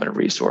development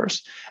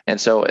resource.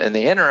 And so in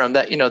the interim,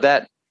 that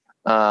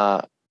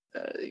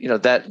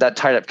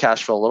tied up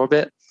cash flow a little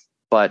bit,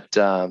 but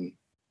so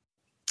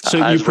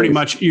you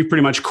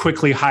pretty much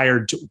quickly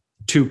hired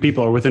two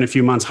people, or within a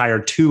few months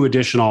hired two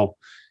additional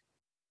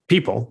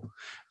people,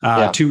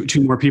 two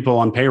more people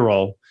on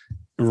payroll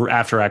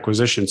after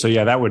acquisition. So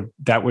yeah,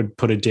 that would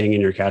put a ding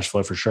in your cash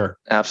flow for sure.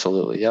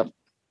 Absolutely. Yep.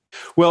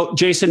 Well,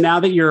 Jason,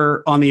 now that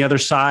you're on the other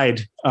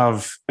side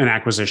of an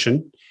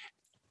acquisition,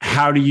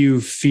 how do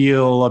you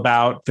feel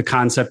about the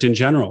concept in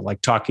general?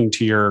 Like talking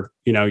to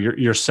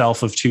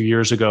yourself of 2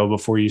 years ago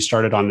before you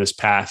started on this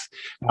path,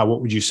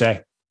 what would you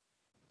say?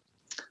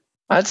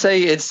 I'd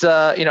say it's,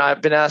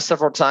 I've been asked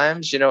several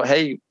times,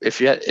 hey,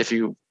 if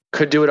you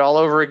could do it all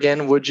over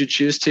again, would you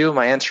choose to?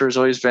 My answer has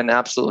always been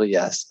absolutely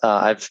yes.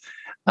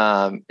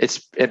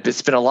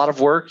 It's been a lot of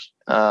work.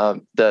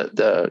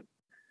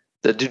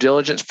 The due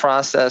diligence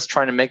process,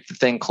 trying to make the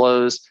thing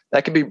close,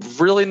 that can be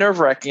really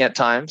nerve-wracking at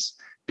times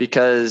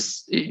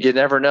because you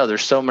never know.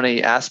 There's so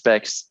many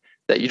aspects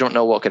that you don't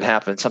know what could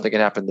happen. Something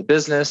can happen in the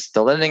business,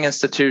 the lending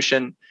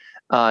institution.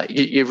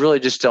 You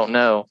really just don't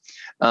know.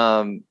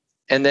 And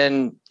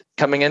then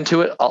coming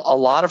into it, a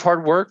lot of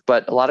hard work,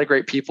 but a lot of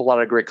great people, a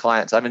lot of great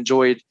clients. I've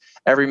enjoyed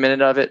every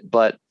minute of it,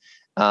 but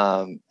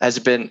has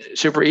it been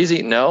super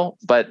easy? No,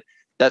 but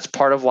that's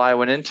part of why I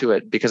went into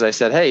it, because I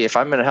said, hey, if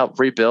I'm going to help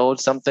rebuild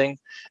something,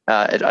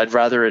 I'd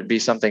rather it be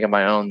something of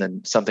my own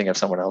than something of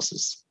someone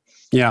else's.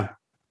 Yeah.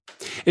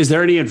 Is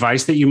there any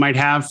advice that you might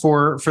have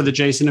for the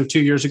Jason of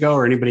 2 years ago,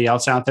 or anybody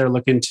else out there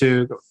looking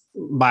to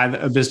buy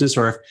a business?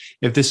 Or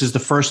if this is the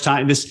first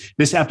time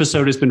this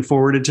episode has been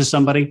forwarded to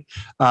somebody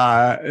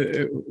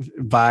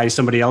by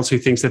somebody else who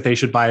thinks that they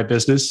should buy a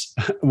business,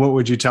 what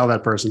would you tell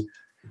that person?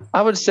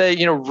 I would say,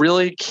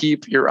 really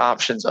keep your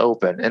options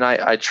open. And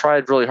I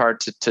tried really hard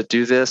to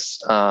do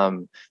this.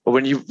 But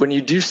when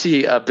you do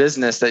see a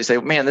business that you say,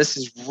 man, this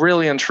is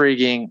really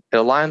intriguing, it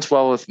aligns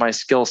well with my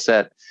skill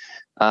set.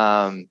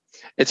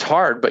 It's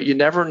hard, but you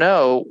never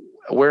know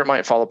where it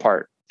might fall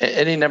apart.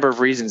 Any number of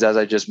reasons, as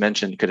I just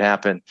mentioned, could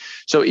happen.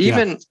 So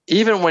even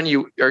when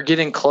you are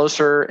getting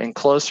closer and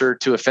closer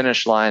to a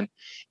finish line,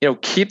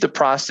 keep the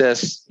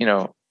process,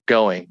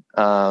 going.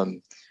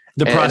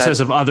 The process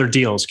of other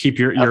deals, keep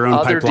your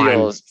own pipeline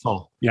deals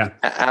full. Yeah,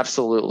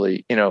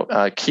 absolutely.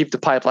 Keep the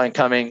pipeline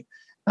coming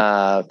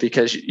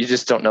because you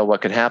just don't know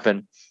what could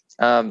happen.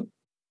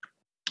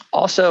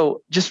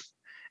 Also, just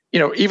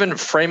even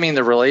framing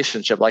the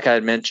relationship, like I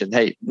had mentioned,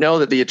 hey, know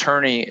that the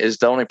attorney is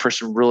the only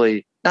person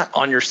really not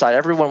on your side.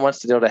 Everyone wants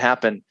the deal to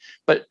happen,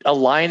 but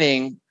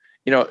aligning,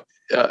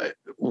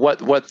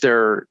 what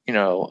their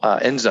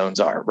end zones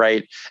are,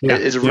 right,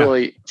 is a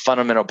really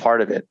fundamental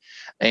part of it.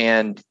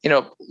 And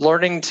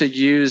learning to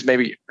use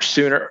maybe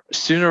sooner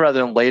rather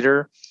than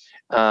later.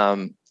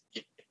 One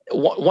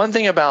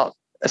thing about,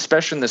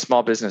 especially in the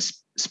small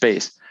business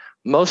space,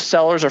 most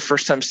sellers are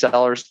first-time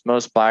sellers.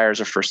 Most buyers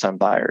are first-time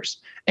buyers,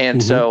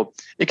 and so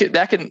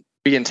that can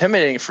be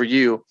intimidating for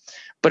you,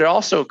 but it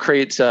also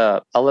creates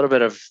a little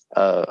bit of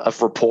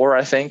rapport,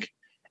 I think,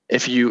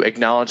 if you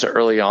acknowledge it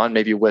early on,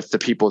 maybe with the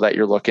people that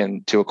you're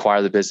looking to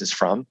acquire the business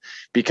from,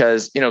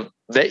 because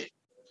they're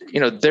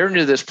new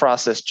to this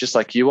process just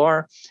like you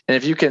are, and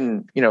if you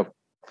can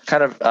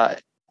kind of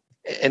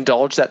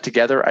indulge that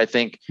together, I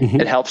think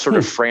it helps sort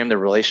of frame the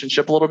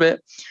relationship a little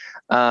bit.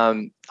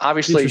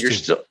 Obviously,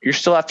 you're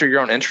still after your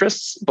own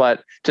interests,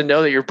 but to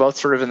know that you're both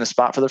sort of in the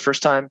spot for the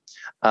first time,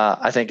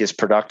 I think is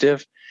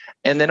productive.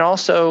 And then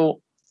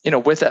also,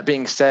 with that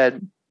being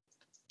said,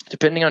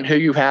 depending on who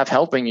you have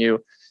helping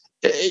you,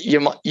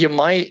 you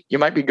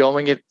might be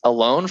going it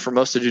alone for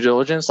most of due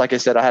diligence. Like I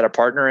said, I had a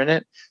partner in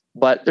it,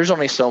 but there's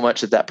only so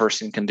much that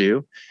person can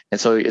do,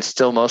 and so it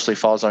still mostly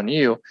falls on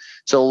you.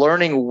 So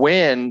learning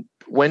when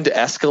to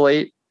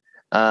escalate.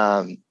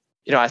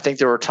 I think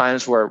there were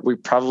times where we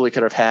probably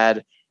could have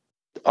had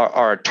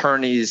our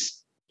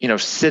attorneys,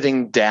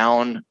 sitting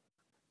down.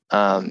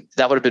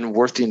 That would have been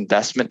worth the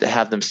investment to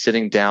have them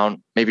sitting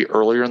down maybe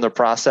earlier in the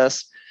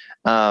process,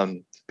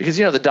 because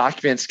the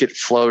documents get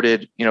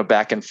floated,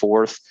 back and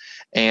forth,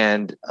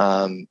 and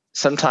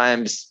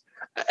sometimes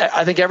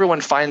I think everyone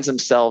finds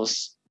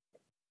themselves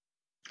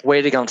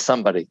waiting on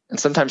somebody, and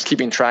sometimes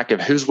keeping track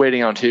of who's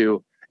waiting on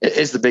who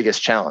is the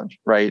biggest challenge,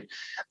 right?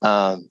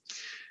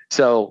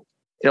 So.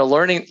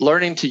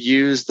 Learning to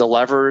use the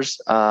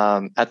levers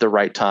at the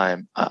right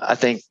time. I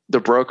think the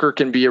broker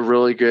can be a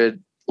really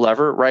good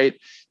lever, right?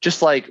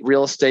 Just like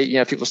real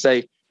estate, people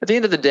say, at the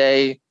end of the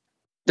day,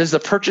 does the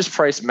purchase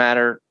price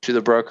matter to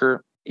the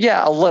broker?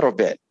 Yeah, a little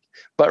bit,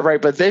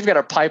 but they've got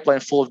a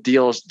pipeline full of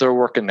deals they're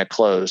working to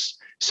close.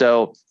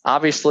 So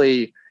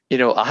obviously,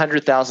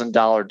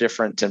 $100,000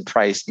 difference in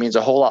price means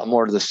a whole lot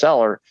more to the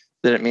seller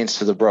than it means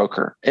to the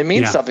broker. It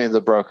means something to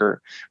the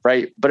broker,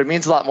 right? But it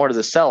means a lot more to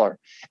the seller.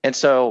 And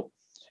so,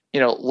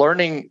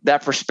 learning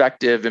that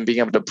perspective and being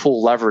able to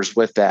pull levers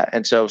with that.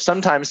 And so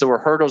sometimes there were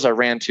hurdles I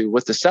ran to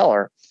with the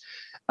seller,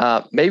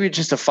 maybe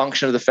just a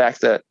function of the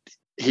fact that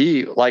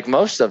he, like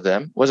most of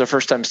them, was a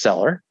first-time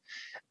seller,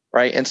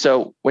 right? And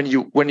so when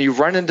you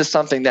run into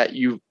something that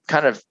you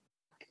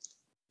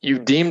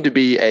deem to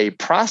be a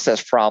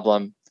process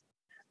problem,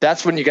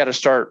 that's when you got to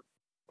start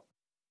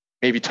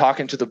maybe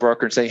talking to the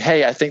broker and saying,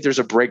 hey, I think there's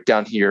a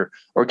breakdown here,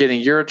 or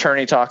getting your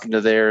attorney talking to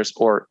theirs,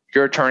 or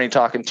your attorney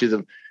talking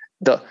to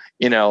the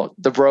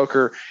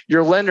broker,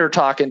 your lender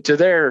talking to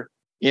their,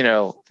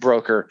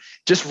 broker,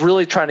 just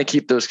really trying to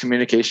keep those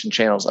communication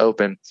channels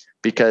open,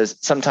 because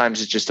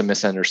sometimes it's just a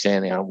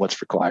misunderstanding on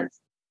what's required.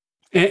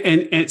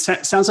 And it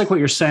sounds like what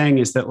you're saying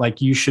is that,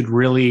 like, you should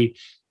really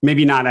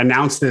maybe not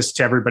announce this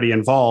to everybody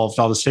involved,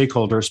 all the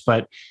stakeholders,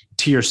 but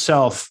to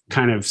yourself,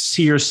 kind of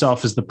see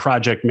yourself as the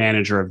project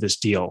manager of this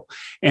deal.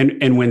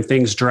 And when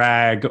things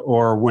drag,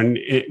 or when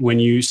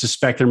you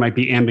suspect there might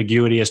be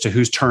ambiguity as to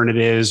whose turn it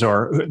is,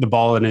 or the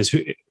ball in is,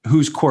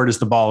 whose court is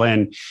the ball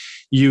in,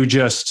 you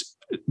just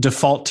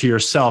default to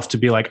yourself to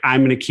be like,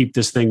 I'm going to keep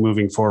this thing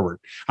moving forward.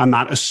 I'm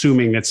not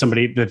assuming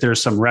that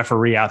there's some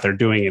referee out there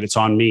doing it. It's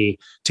on me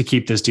to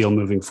keep this deal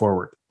moving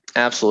forward.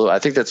 Absolutely. I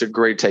think that's a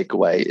great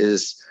takeaway,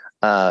 is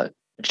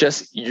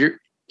just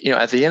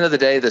at the end of the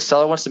day, the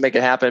seller wants to make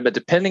it happen, but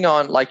depending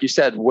on, like you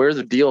said, where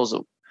the deal's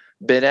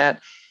been at,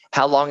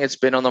 how long it's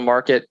been on the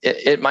market,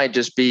 it might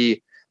just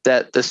be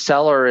that the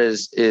seller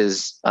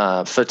is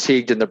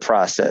fatigued in the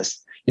process.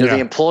 The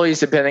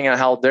employees, depending on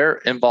how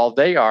involved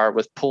they are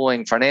with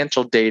pulling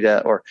financial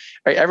data, or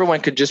right, everyone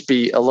could just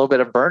be a little bit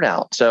of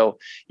burnout. So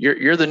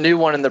you're the new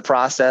one in the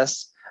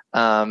process.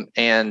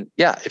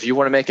 If you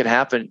want to make it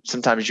happen,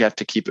 sometimes you have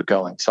to keep it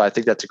going. So I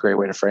think that's a great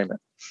way to frame it.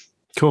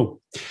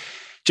 Cool.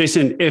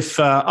 Jason, if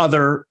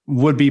other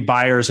would-be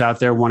buyers out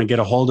there want to get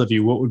a hold of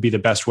you, what would be the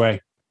best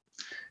way?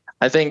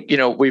 I think,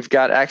 we've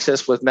got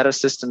access with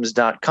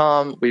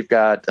metasystems.com. We've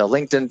got a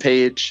LinkedIn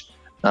page.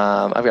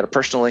 I've got a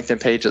personal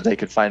LinkedIn page that they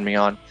could find me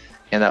on,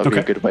 and that would be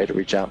a good way to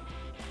reach out.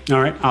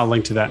 All right. I'll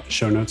link to that in the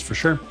show notes for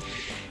sure.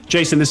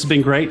 Jason, this has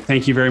been great.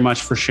 Thank you very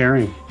much for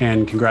sharing,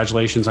 and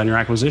congratulations on your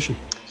acquisition.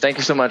 Thank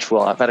you so much,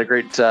 Will. I've had a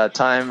great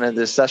time in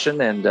this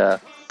session, and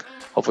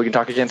hopefully we can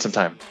talk again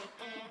sometime.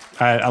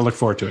 I look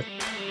forward to it.